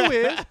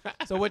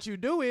you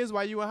do is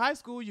while you in high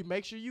school, you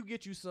make sure you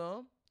get you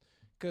some.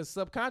 Cause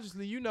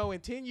subconsciously, you know, in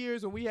 10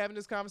 years when we having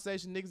this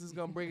conversation, niggas is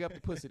gonna bring up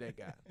the pussy they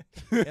got.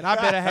 And I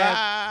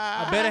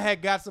better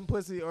have got some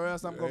pussy or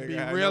else I'm gonna be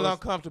Yeah, real no-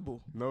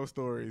 uncomfortable. no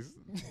stories.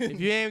 If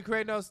you ain't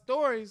creating no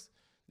stories,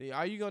 then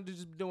all you gonna do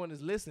just doing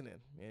is listening.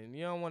 And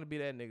you don't wanna be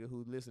that nigga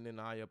who's listening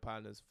to all your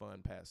partner's fun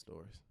past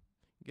stories.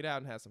 Get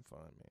out and have some fun,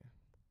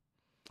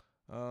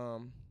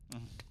 man.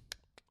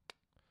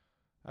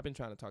 I've been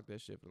trying to talk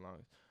that shit for the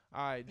longest.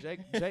 All right,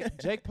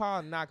 Jake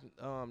Paul knocked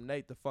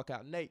Nate the fuck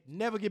out. Nate,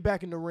 never get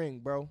back in the ring,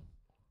 bro.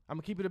 I'm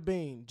gonna keep it a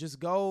bean. Just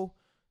go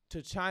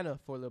to China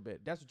for a little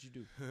bit. That's what you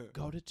do.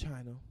 Go to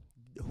China,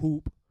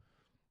 hoop,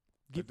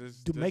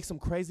 make some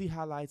crazy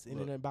highlights, and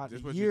Look, in about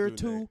this a what year you or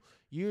do,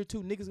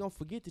 two, niggas gonna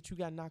forget that you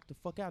got knocked the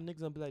fuck out. Niggas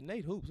gonna be like,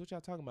 Nate hoops, what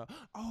y'all talking about?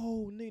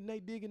 Oh,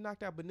 Nate did get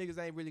knocked out, but niggas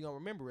ain't really gonna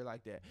remember it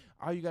like that.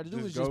 All you gotta do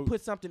is just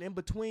put something in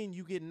between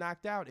you getting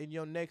knocked out and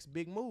your next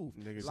big move.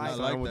 Niggas Like just not sign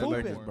like with that the no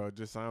Lakers, more. bro.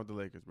 Just sign with the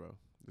Lakers, bro.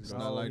 It's Just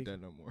not go. like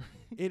that no more.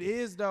 It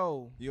is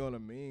though, You on a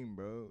meme,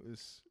 bro.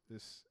 It's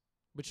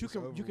but you It's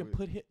can over you can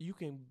with. you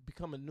can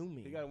become a new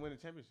me. He gotta win a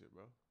championship,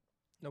 bro.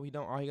 No, he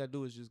don't. All he gotta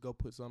do is just go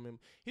put something in.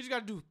 He just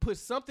gotta put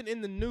something in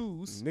the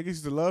news. Niggas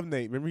used to love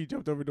Nate. Remember he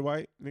jumped over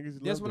Dwight? Niggas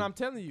That's loved what him. I'm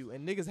telling you.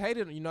 And niggas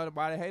hated him. You know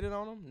why they hated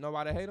on him?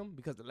 Nobody hate him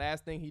because the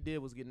last thing he did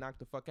was get knocked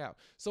the fuck out.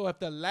 So if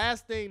the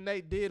last thing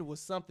Nate did was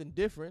something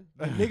different,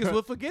 then niggas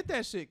would forget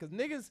that shit because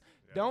niggas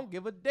don't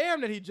give a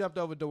damn that he jumped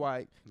over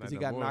Dwight because he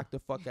got knocked the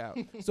fuck out.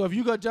 So if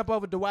you go jump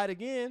over Dwight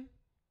again,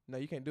 no,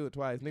 you can't do it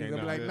twice. Niggas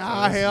gonna be like,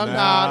 nah, hell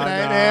nah,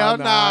 Nate, hell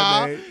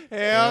nah,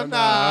 hell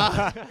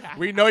nah.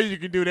 We know you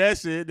can do that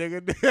shit,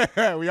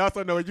 nigga. We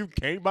also know you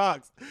can't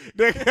box,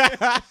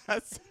 nigga.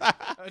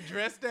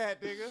 Address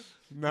that, nigga.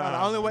 Nah, No,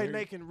 the only way nigga.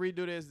 Nate can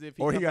redo this is if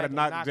he Or he come gotta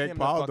back and knock Jake him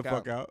Paul the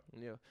fuck out.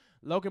 Yeah.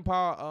 Logan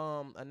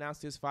Paul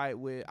announced his fight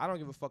with. I don't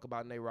give a fuck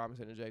about Nate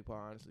Robinson and Jake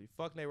Paul. Honestly,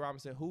 fuck Nate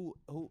Robinson. Who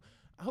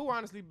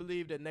honestly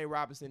believed that Nate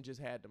Robinson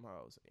just had them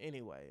hoes?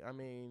 Anyway, I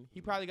mean,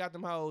 he probably got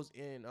them hoes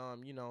in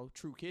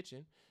True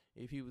Kitchen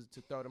if he was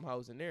to throw them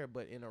hoes in there.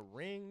 But in a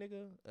ring,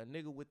 a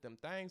nigga with them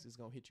things is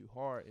gonna hit you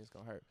hard and it's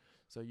gonna hurt.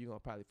 So you're gonna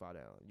probably fall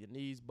down. Your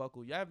knees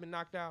buckle. You ever been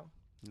knocked out?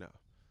 No.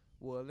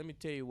 Well, let me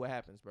tell you what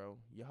happens, bro.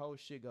 Your whole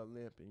shit go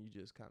limp and you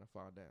just kind of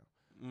fall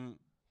down.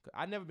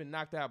 I never been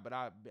knocked out, but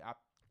I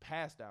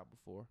passed out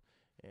before,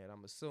 and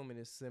I'm assuming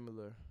it's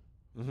similar.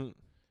 Mm-hmm.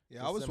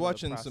 Yeah, a I was similar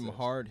watching some process.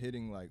 hard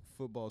hitting like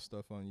football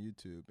stuff on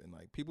YouTube, and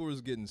like people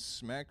was getting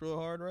smacked real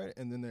hard, right?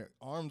 And then their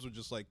arms would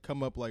just like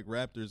come up like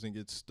raptors and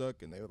get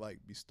stuck, and they would like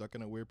be stuck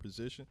in a weird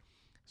position.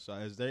 So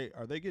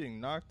are they getting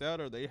knocked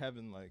out, or are they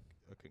having like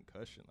a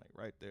concussion like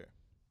right there?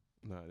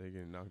 No, they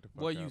getting knocked the fuck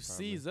Well, out. you probably.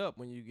 seize up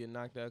when you get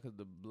knocked out because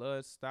the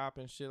blood stop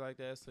and shit like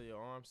that, so your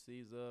arm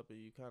seize up and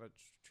you kind of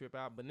trip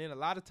out. But then a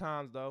lot of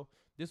times, though,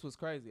 this was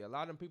crazy. A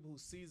lot of them people who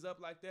seize up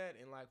like that,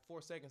 in like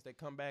 4 seconds, they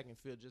come back and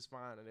feel just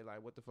fine, and they're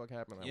like, what the fuck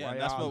happened? Like, Yeah, why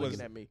that's y'all what looking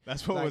was- at me?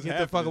 That's what Like, was get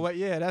happening. the fuck away.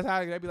 Yeah, that's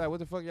how they be like, what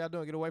the fuck y'all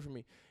doing? Get away from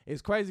me.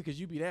 It's crazy because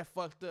you be that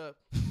fucked up,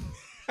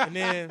 and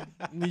then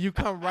you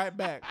come right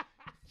back.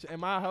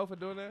 Am I a hoe for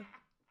doing that?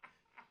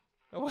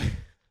 Oh, wait.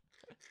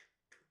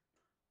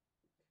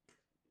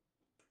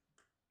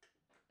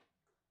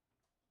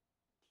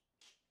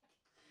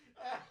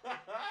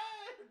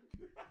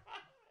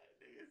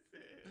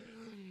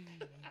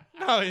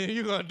 No,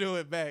 you gonna do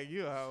it back.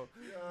 You a hoe.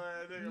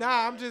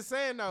 Nah, I'm just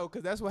saying though,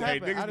 cause that's what Hey,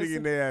 happened. niggas be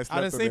getting their ass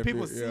I done slapped on seen that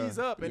people bit, yeah, seize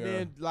up, and yeah.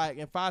 then like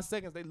in 5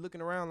 seconds they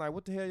looking around like,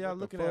 what the hell y'all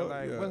What the looking at? fuck?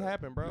 Like, Yeah. what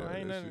happened, bro? Yeah,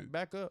 Ain't that nothing. shit.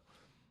 Back up.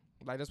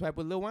 Like that's what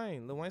happened with Lil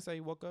Wayne. Lil Wayne said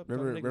he woke up. told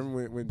Remember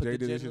niggas, when put Jay the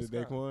did jet this in shit the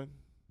to sky. Daquan?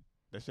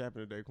 That shit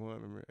happened to Daquan.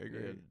 Remember? Eighth Yeah,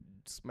 grade.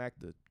 smack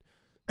the.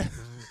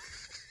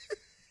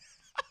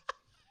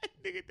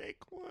 Nigga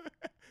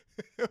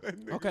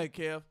Daquan. Okay,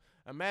 Kev.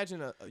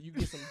 Imagine you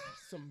get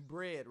some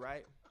bread,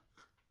 right?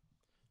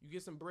 You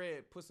get some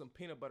bread, put some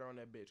peanut butter on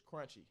that bitch,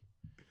 crunchy.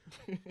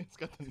 It's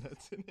got the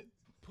nuts in it.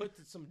 Put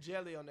some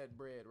jelly on that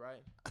bread,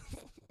 right?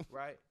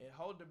 Right? And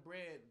hold the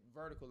bread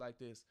vertical like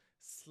this.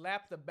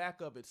 Slap the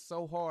back of it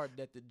so hard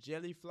that the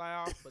jelly fly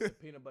off, but the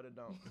peanut butter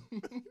don't.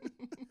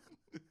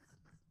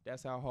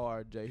 That's how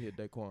hard Jay hit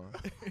Daquan.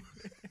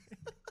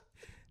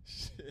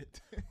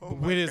 Shit.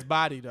 With his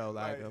body, though,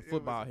 like Right, a it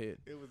football was- hit.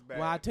 It was bad.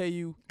 When I tell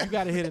you, you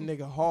got to hit a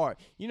nigga hard.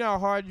 You know how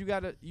hard you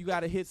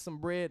gotta hit some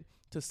bread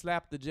to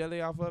slap the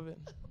jelly off of it?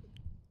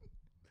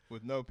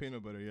 With no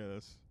peanut butter, yeah,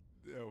 that's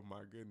Oh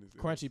my goodness. It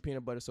Crunchy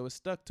peanut butter, so it's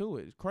stuck to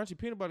it. Crunchy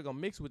peanut butter gonna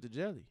mix with the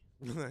jelly.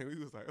 was- like, we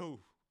was like, oh.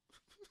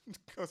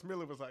 Cuz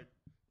Miller was like,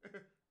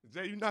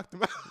 Jay, you knocked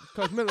him out.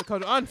 Coach Miller,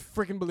 Coach,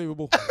 unfreaking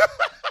believable.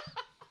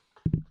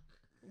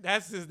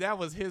 That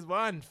was his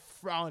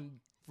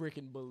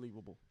unfreaking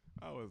believable.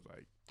 I was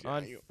like,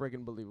 damn.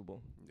 Unfreaking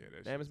believable. Yeah,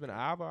 that Damn, shit it's been an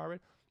hour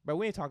already. But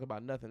we ain't talking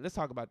about nothing. Let's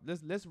talk about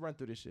let's run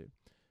through this shit.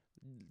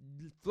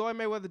 Floyd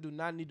Mayweather do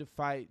not need to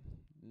fight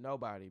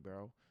nobody,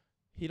 bro.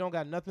 He don't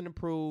got nothing to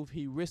prove.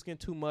 He risking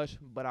too much.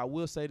 But I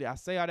will say that I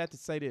say all that to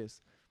say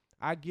this.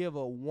 I give a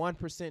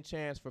 1%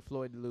 chance for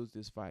Floyd to lose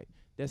this fight.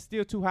 That's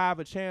still too high of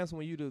a chance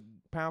when you the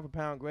pound for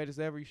pound greatest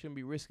ever. You shouldn't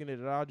be risking it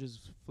at all.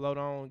 Just float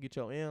on, get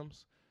your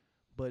M's.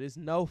 But it's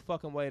no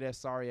fucking way that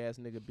sorry ass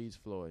nigga beats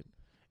Floyd.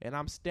 And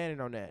I'm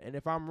standing on that. And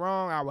if I'm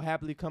wrong, I will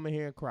happily come in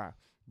here and cry.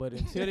 But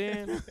until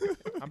then,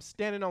 I'm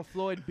standing on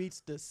Floyd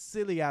beats the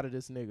silly out of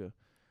this nigga.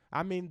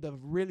 I mean,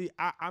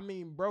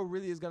 bro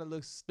really is gonna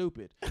look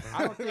stupid.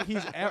 I don't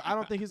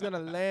think he's gonna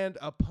land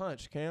a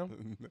punch,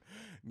 Cam.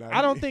 Nah,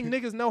 I don't think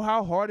niggas know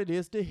how hard it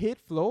is to hit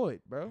Floyd,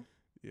 bro.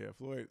 Yeah,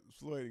 Floyd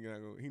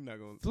he not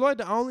gonna Floyd,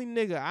 the only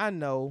nigga I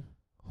know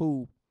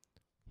who,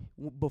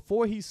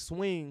 before he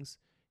swings,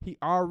 he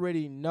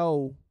already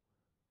know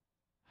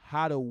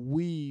how to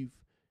weave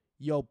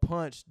your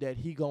punch that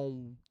he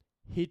gon'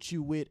 hit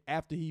you with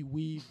after he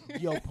weave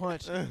your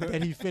punch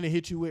that he finna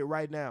hit you with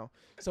right now.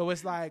 So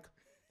it's like,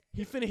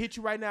 he finna hit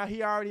you right now.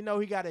 He already know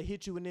he gotta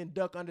hit you and then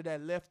duck under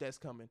that left that's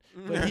coming.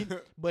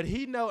 But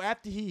he know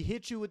after he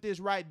hit you with this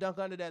right, dunk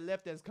under that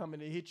left that's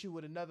coming and hit you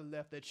with another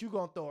left that you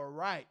gonna throw a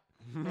right.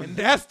 And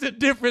that's the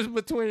difference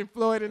between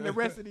Floyd and the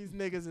rest of these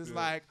niggas. It's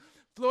like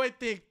Floyd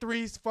think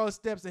 3-4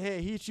 steps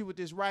ahead. He hit you with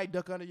this right,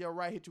 duck under your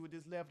right, hit you with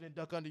this left, and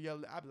duck under your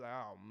left. I be like,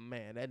 oh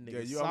man, that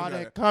nigga you saw almost that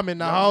gotta- coming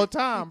the you whole almost-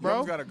 time, You bro.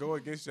 almost gotta go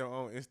against your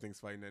own instincts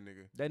fighting that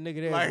nigga. That nigga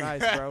there is Like-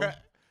 nice, bro.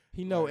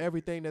 He know Like-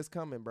 everything that's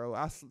coming, bro.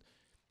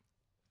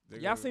 They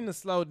Y'all gonna- seen the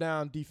slow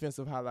down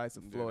defensive highlights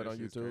of Yeah, Floyd that on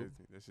shit's YouTube?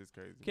 Crazy. That shit's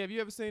crazy. Kev, you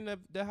ever seen that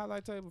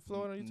highlight tape of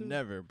Floyd on YouTube?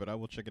 Never, but I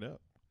will check it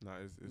out. Nah,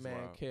 it's Man,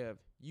 wild. Kev,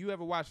 you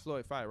ever watched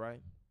Floyd fight,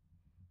 right?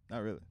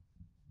 Not really.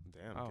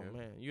 Damn, Oh Kev.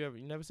 man, you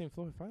never seen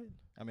Floyd fight?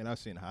 I mean, I've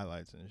seen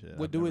highlights and shit.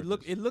 What I've do it never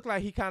look? just- It looked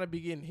like he kind of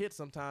be getting hit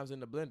sometimes in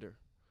the blender.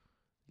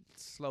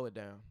 Slow it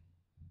down.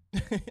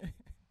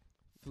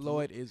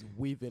 Floyd is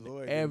weaving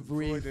Floyd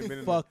every done been in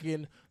the-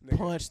 fucking Nigga,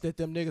 punch that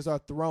them niggas are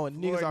throwing.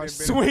 Floyd Niggas done are been in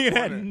the swinging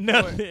at corner.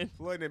 nothing.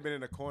 Floyd done been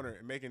in the corner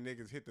and making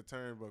niggas hit the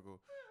turnbuckle,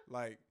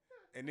 like,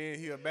 and then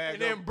he'll bag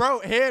And up, then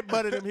bro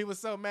headbutted him. He was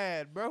so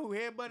mad. Bro who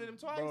headbutted him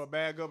twice? bro, will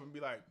bag up and be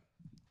like,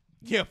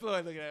 Yeah,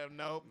 Floyd looking at him.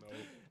 Nope. no,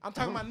 I'm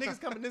talking about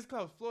niggas coming this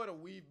close. Floyd will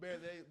weave bare.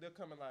 They're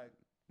coming like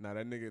nah,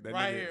 that nigga,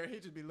 right nigga, here. He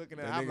just be looking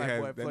at. that I'm nigga like,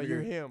 has- boy, that Floyd, nigga-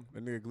 you're him.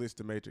 that nigga glitched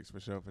the Matrix for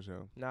sure.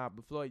 Nah,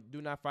 but Floyd,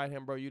 do not fight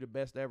him, bro. You the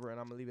best ever, and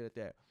I'm gonna leave it at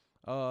that.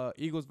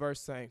 Eagles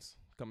versus Saints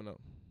coming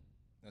up.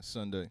 That's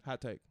Sunday,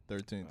 Hot take.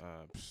 13th.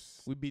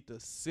 We beat the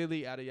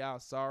silly out of y'all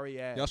sorry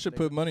ass. Y'all should nigga.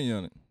 put money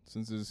on it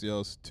since it's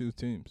y'all's two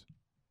teams.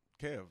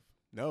 Kev,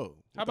 no.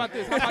 How about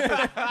this? How about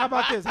this? How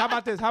about this? How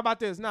about this? How about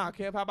this? Nah,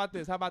 Kev. How about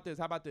this? How about this?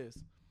 How about this?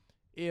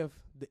 If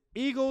the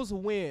Eagles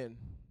win,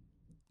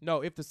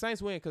 no, if the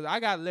Saints win, because I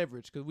got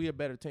leverage, because we a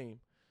better team.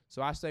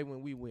 So I say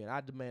when we win,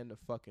 I demand the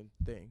fucking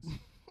things,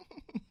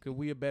 because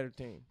we a better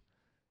team.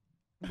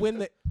 When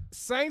the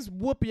Saints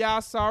whoop y'all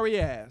sorry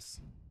ass,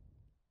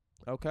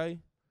 okay?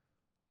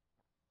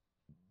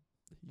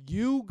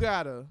 You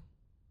gotta.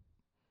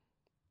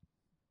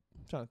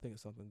 I'm trying to think of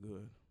something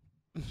good.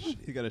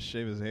 He got to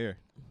shave his hair.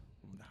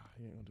 Nah,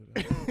 he ain't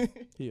gonna do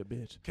that. He a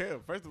bitch.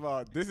 Kev, first of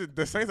all, this is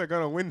the Saints are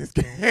gonna win this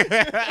game.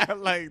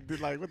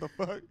 like what the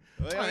fuck?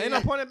 Ain't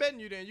no point in betting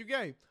you then. You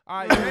gay.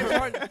 All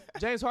right,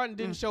 James Harden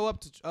didn't show up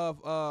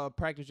to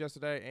practice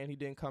yesterday, and he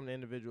didn't come to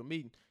individual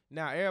meeting.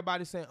 Now,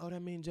 everybody's saying, oh,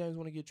 that means James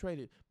want to get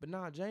traded. But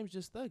nah, James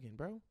just thugging,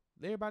 bro.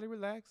 Everybody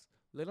relax.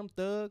 Let him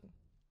thug.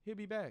 He'll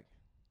be back.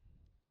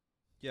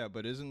 Yeah,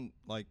 but isn't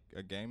like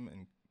a game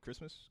in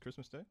Christmas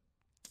Day?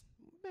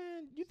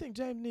 Man, you think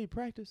James need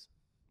practice?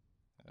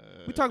 Uh,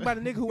 We talking about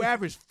a nigga who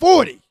averaged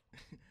 40.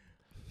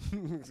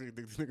 This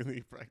nigga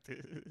need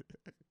practice.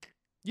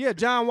 Yeah,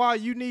 John Wall,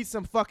 you need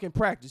some fucking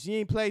practice. You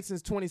ain't played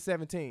since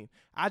 2017.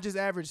 I just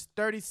averaged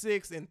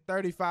 36 and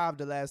 35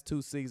 the last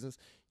 2 seasons.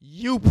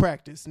 You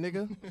practice,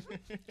 nigga.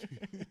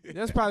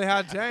 That's probably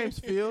how James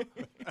feel.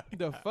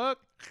 The fuck?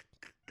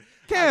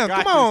 Cam,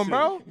 Got come on, this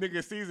bro. shit.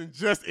 Nigga, season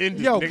just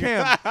ended. Yo,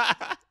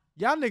 nigga.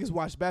 Y'all niggas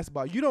watch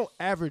basketball. You don't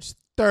average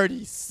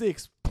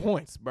 36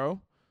 points, bro.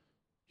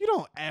 You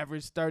don't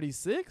average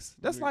 36.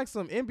 That's Yeah. like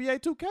some NBA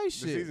 2K The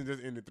shit. season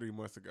just ended 3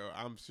 months ago.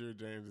 I'm sure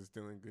James is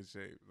still in good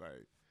shape.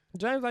 Like,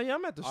 James like, yeah,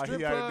 I'm at the All he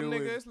strip gotta club, do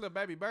nigga. is- It's little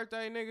baby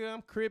birthday, nigga.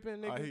 I'm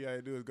crippin', all nigga. he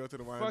gotta do is go to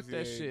the YMCA, Fuck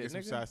that shit, get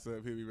some nigga. shots up.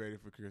 He'll be ready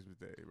for Christmas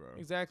Day, bro.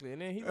 Exactly.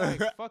 And then he like,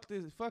 fuck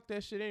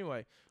that shit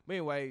anyway. But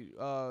anyway,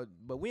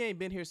 but we ain't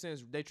been here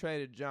since they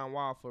traded John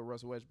Wall for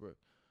Russell Westbrook.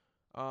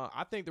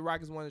 I think the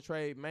Rockets want to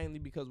trade mainly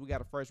because we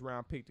got a first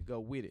round pick to go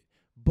with it.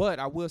 But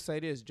I will say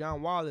this,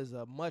 John Wall is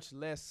a much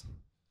less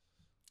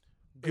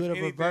If good of a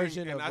anything,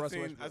 version and of I Russell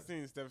seen, Westbrook. I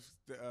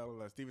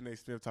seen Stephen A.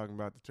 Smith talking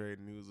about the trade,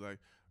 and he was like,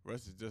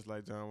 Russ is just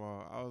like John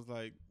Wall. I was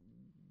like,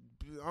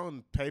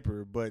 on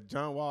paper, but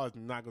John Wall is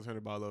not going to turn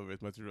the ball over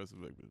as much as Russell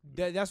Westbrook.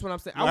 That's what I'm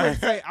saying.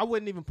 Like- I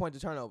wouldn't even point to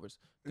turnovers.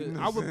 'Cause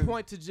I would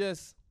point to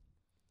just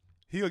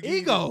He'll give you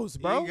the- egos,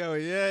 bro. Ego,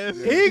 yes.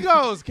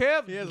 Egos,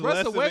 Kev. He has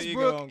less Russell of an ego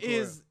on Westbrook court.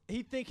 is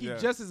he think he's Yeah.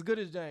 just as good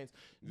as James.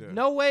 Yeah.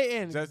 No way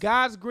in Just-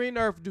 God's green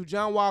earth do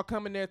John Wall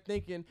come in there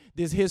thinking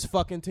this his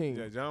fucking team.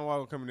 Yeah, John Wall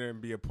will come in there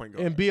and be a point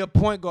guard. And be a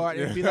point guard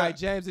and be Yeah. like,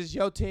 James, it's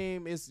your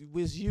team, it's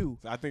you.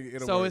 So I think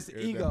it'll So work. it's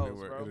It'll definitely egos,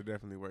 work. bro. It'll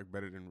definitely work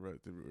better than Russ.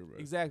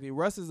 Exactly.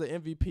 Russ is an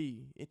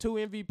MVP. And 2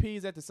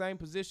 MVPs at the same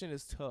position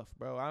is tough,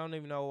 bro. I don't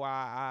even know why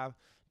I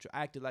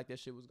acted like that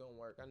shit was going to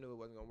work. I knew it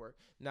wasn't going to work.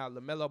 Now,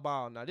 LaMelo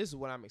Ball. Now, this is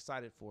what I'm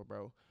excited for,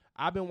 bro.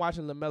 I've been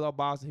watching LaMelo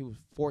Ball since he was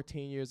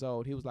 14 years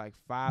old. He was like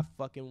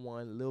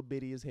 5'1", little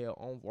bitty as hell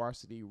on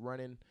varsity,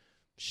 running,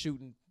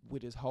 shooting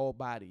with his whole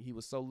body. He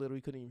was so little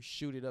he couldn't even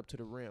shoot it up to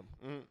the rim.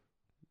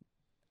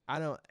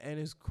 And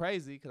it's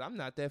crazy because I'm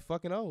not that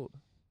fucking old.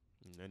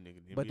 That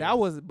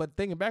nigga. But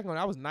thinking back on it,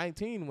 I was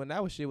 19 when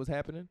that shit was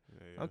happening.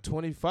 Yeah. I'm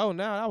 24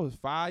 now. That was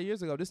 5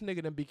 years ago. This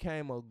nigga done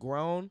became a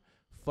grown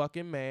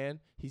fucking man.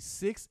 He's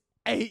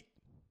 6'8".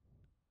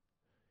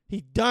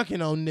 He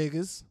dunking on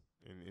niggas.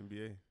 In the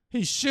NBA.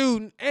 He's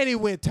shooting, and he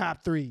went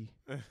top 3.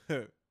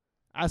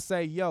 I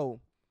say, yo,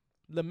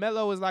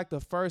 LaMelo is like the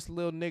first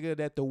little nigga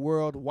that the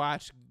world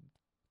watched,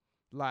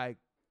 like,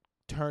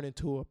 turn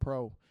into a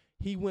pro.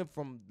 He went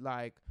from,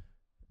 like,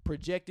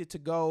 projected to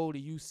go to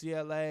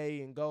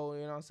UCLA and go,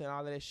 you know what I'm saying,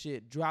 all of that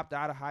shit. Dropped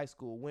out of high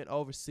school, went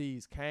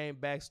overseas, came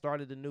back,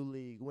 started a new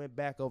league, went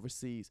back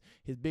overseas.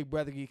 His big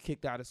brother get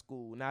kicked out of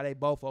school. Now they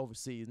both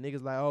overseas.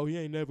 Niggas like, oh, he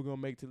ain't never going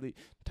to make the league.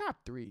 Top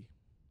 3.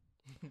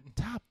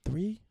 Top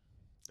 3?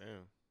 Damn.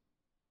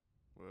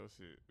 Well,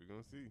 shit. We're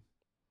going to see.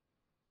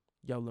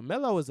 Yo,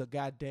 LaMelo is a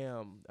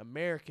goddamn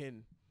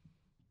American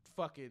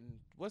fucking,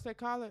 what's they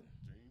call it?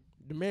 Dream.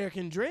 The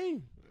American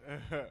dream.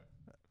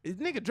 This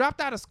nigga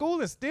dropped out of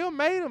school and still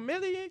made $1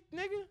 million,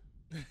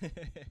 nigga.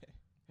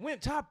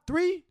 Went top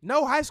 3,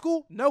 no high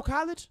school, no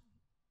college.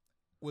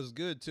 What's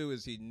good too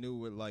is he knew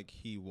what like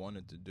he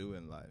wanted to do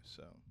in life,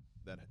 so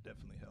that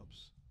definitely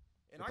helps.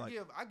 And But,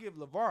 I give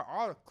LeVar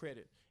all the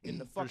credit in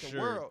the fucking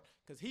sure. world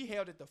because he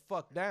held it the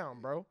fuck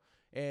down, bro.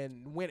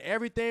 And when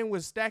everything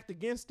was stacked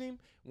against him,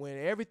 when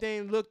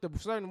everything looked a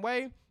certain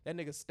way, that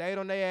nigga stayed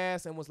on their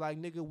ass and was like,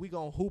 nigga, we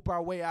gonna hoop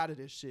our way out of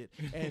this shit.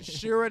 And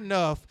sure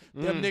enough,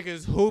 them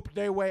niggas hooped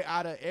their way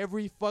out of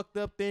every fucked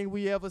up thing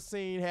we ever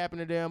seen happen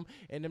to them.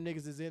 And them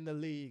niggas is in the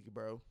league,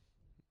 bro.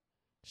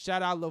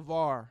 Shout out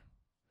LeVar.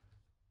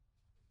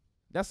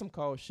 That's some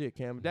cold shit,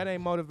 Cam. If that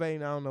ain't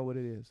motivating, I don't know what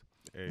it is.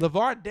 Hey.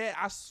 LeVar dead.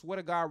 I swear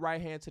to God,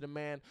 right hand to the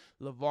man.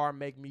 LeVar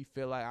make me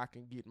feel like I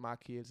can get my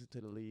kids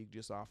into the league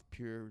just off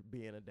pure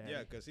being a dad. Yeah,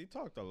 because he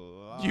talked a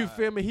lot. You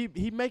feel me?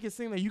 He make it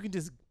seem like you can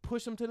just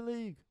push them to the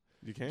league.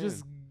 You can.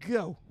 Just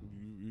go.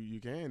 You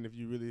can if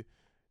you really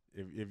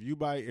if you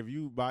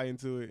buy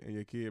into it and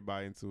your kid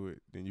buy into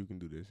it, then you can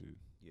do this shit.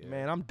 Yeah.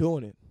 Man, I'm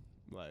doing it.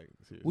 Like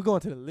seriously. We're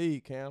going to the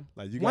league, Cam.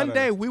 Like you One gotta-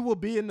 day we will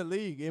be in the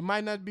league. It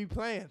might not be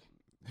playing.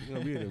 We're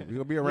gonna be in it. We're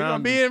gonna be We're around.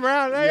 gonna be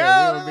around. Like,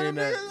 Yeah, oh, we're gonna be in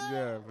look at that- this, yeah,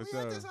 oh, for we got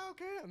sure. this on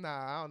Cam.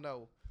 Nah, I don't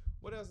know.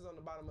 What else is on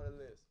the bottom of the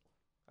list?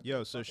 I Yo,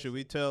 can't so fucking should we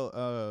see.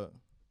 tell?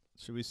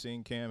 Should we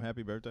sing Cam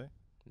happy birthday?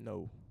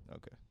 No.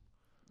 Okay.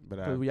 But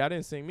Because y'all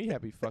didn't sing me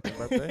happy fucking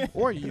birthday.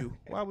 Or you.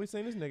 Why we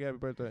sing this nigga happy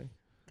birthday?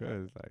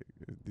 cause like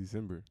it's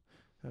December.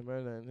 Happy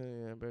birthday to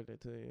you. Happy birthday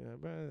to you. Happy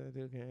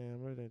birthday to you.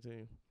 Happy birthday to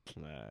you.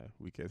 Nah,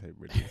 we can't say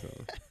birthday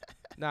song.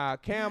 Nah,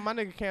 Cam, my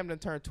nigga Cam done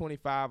turned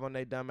 25 on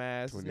they dumb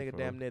ass. This nigga 24.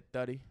 damn near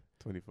 30.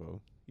 24.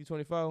 You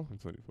 24? I'm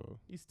 24.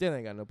 You still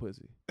ain't got no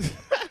pussy.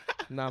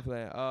 Nah, I'm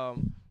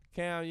playing.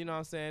 Cam, you know what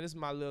I'm saying? This is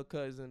my little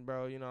cousin,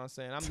 bro. You know what I'm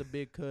saying? I'm the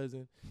big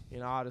cousin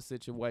in all the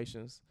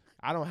situations.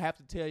 I don't have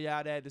to tell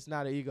y'all that. It's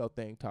not an ego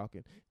thing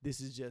talking.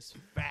 This is just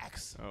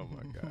facts. Oh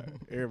my god.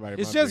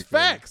 Everybody. It's my just big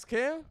cousins. facts,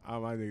 Cam.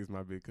 All my niggas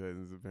my big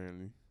cousins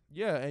apparently.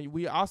 Yeah, and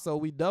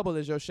we double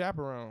as your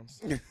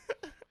chaperones.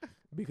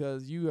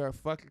 Because you are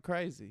fucking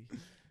crazy.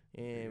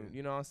 And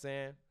you know what I'm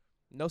saying?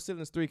 No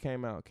Ceilings 3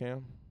 came out,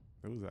 Cam.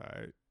 It was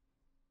alright.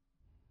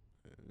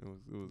 It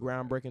was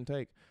Groundbreaking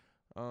take.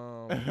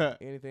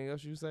 Anything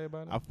else you say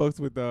about it? I fucks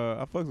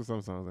with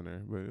some songs in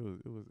there, but it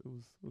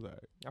was alright.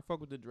 I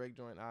fuck with the Drake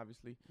joint,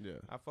 obviously. Yeah.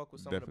 I fuck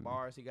with some of the Definitely.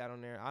 bars he got on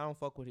there. I don't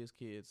fuck with his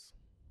kids.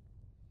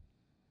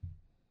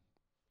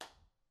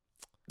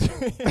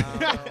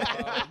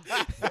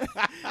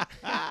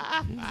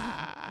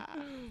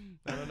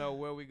 I don't know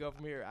where we go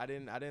from here. I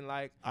didn't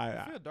like.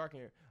 I feel dark in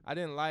here. I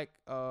didn't like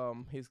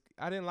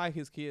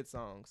his kid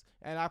songs,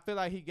 and I feel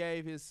like he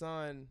gave his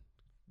son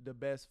the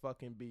best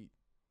fucking beat.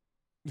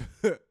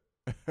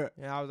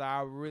 And I was like,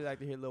 I would really like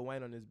to hear Lil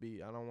Wayne on this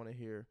beat. I don't want to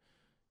hear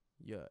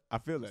I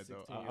feel that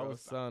though. I 16-year-old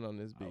was son on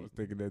this beat. I was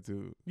thinking that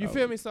too. You I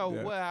feel was- me? So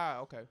yeah.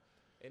 well, okay.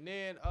 And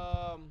then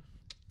all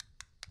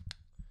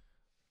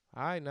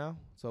right now.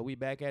 So we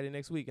back at it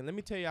next week. And let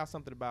me tell y'all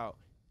something about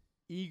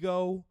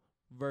ego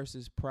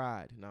versus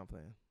pride. No, I'm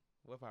playing.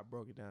 What if I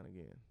broke it down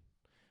again?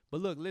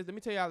 But look, let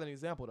me tell y'all an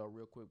example though,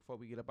 real quick before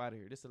we get up out of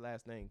here. This is the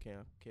last name,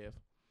 Kev.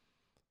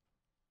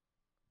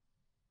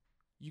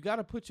 You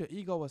gotta put your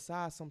ego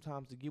aside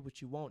sometimes to get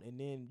what you want, and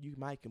then you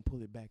might can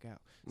pull it back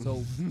out.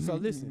 So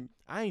listen,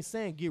 I ain't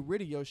saying get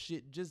rid of your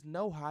shit. Just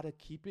know how to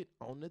keep it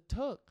on the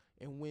tuck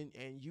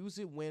and use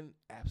it when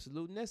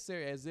absolute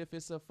necessary, as if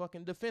it's a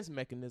fucking defense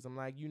mechanism,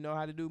 like you know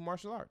how to do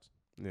martial arts.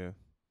 Yeah.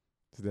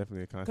 It's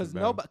definitely a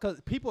constant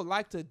Because people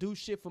like to do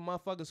shit for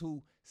motherfuckers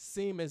who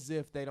seem as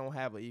if they don't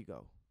have an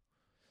ego.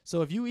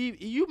 So if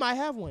you might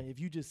have one. If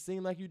you just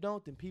seem like you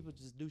don't, then people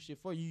just do shit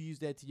for you. You use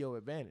that to your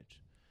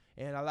advantage.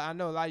 And I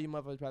know a lot of you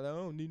motherfuckers probably like,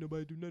 I don't need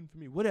nobody to do nothing for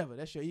me. Whatever,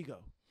 that's your ego.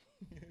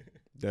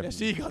 That's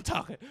your ego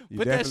talking. You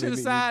Put that shit definitely need-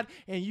 aside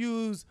and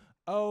use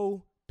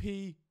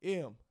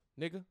OPM,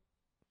 nigga.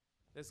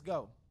 Let's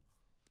go.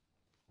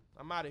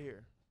 I'm out of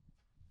here.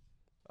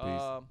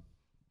 Peace.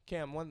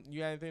 Cam, you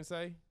got anything to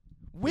say?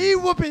 We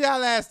whooping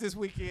y'all ass this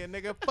weekend,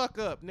 nigga. Fuck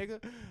up,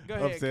 nigga. Go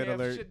ahead, Upset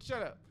Cam. alert.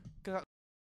 Shut up.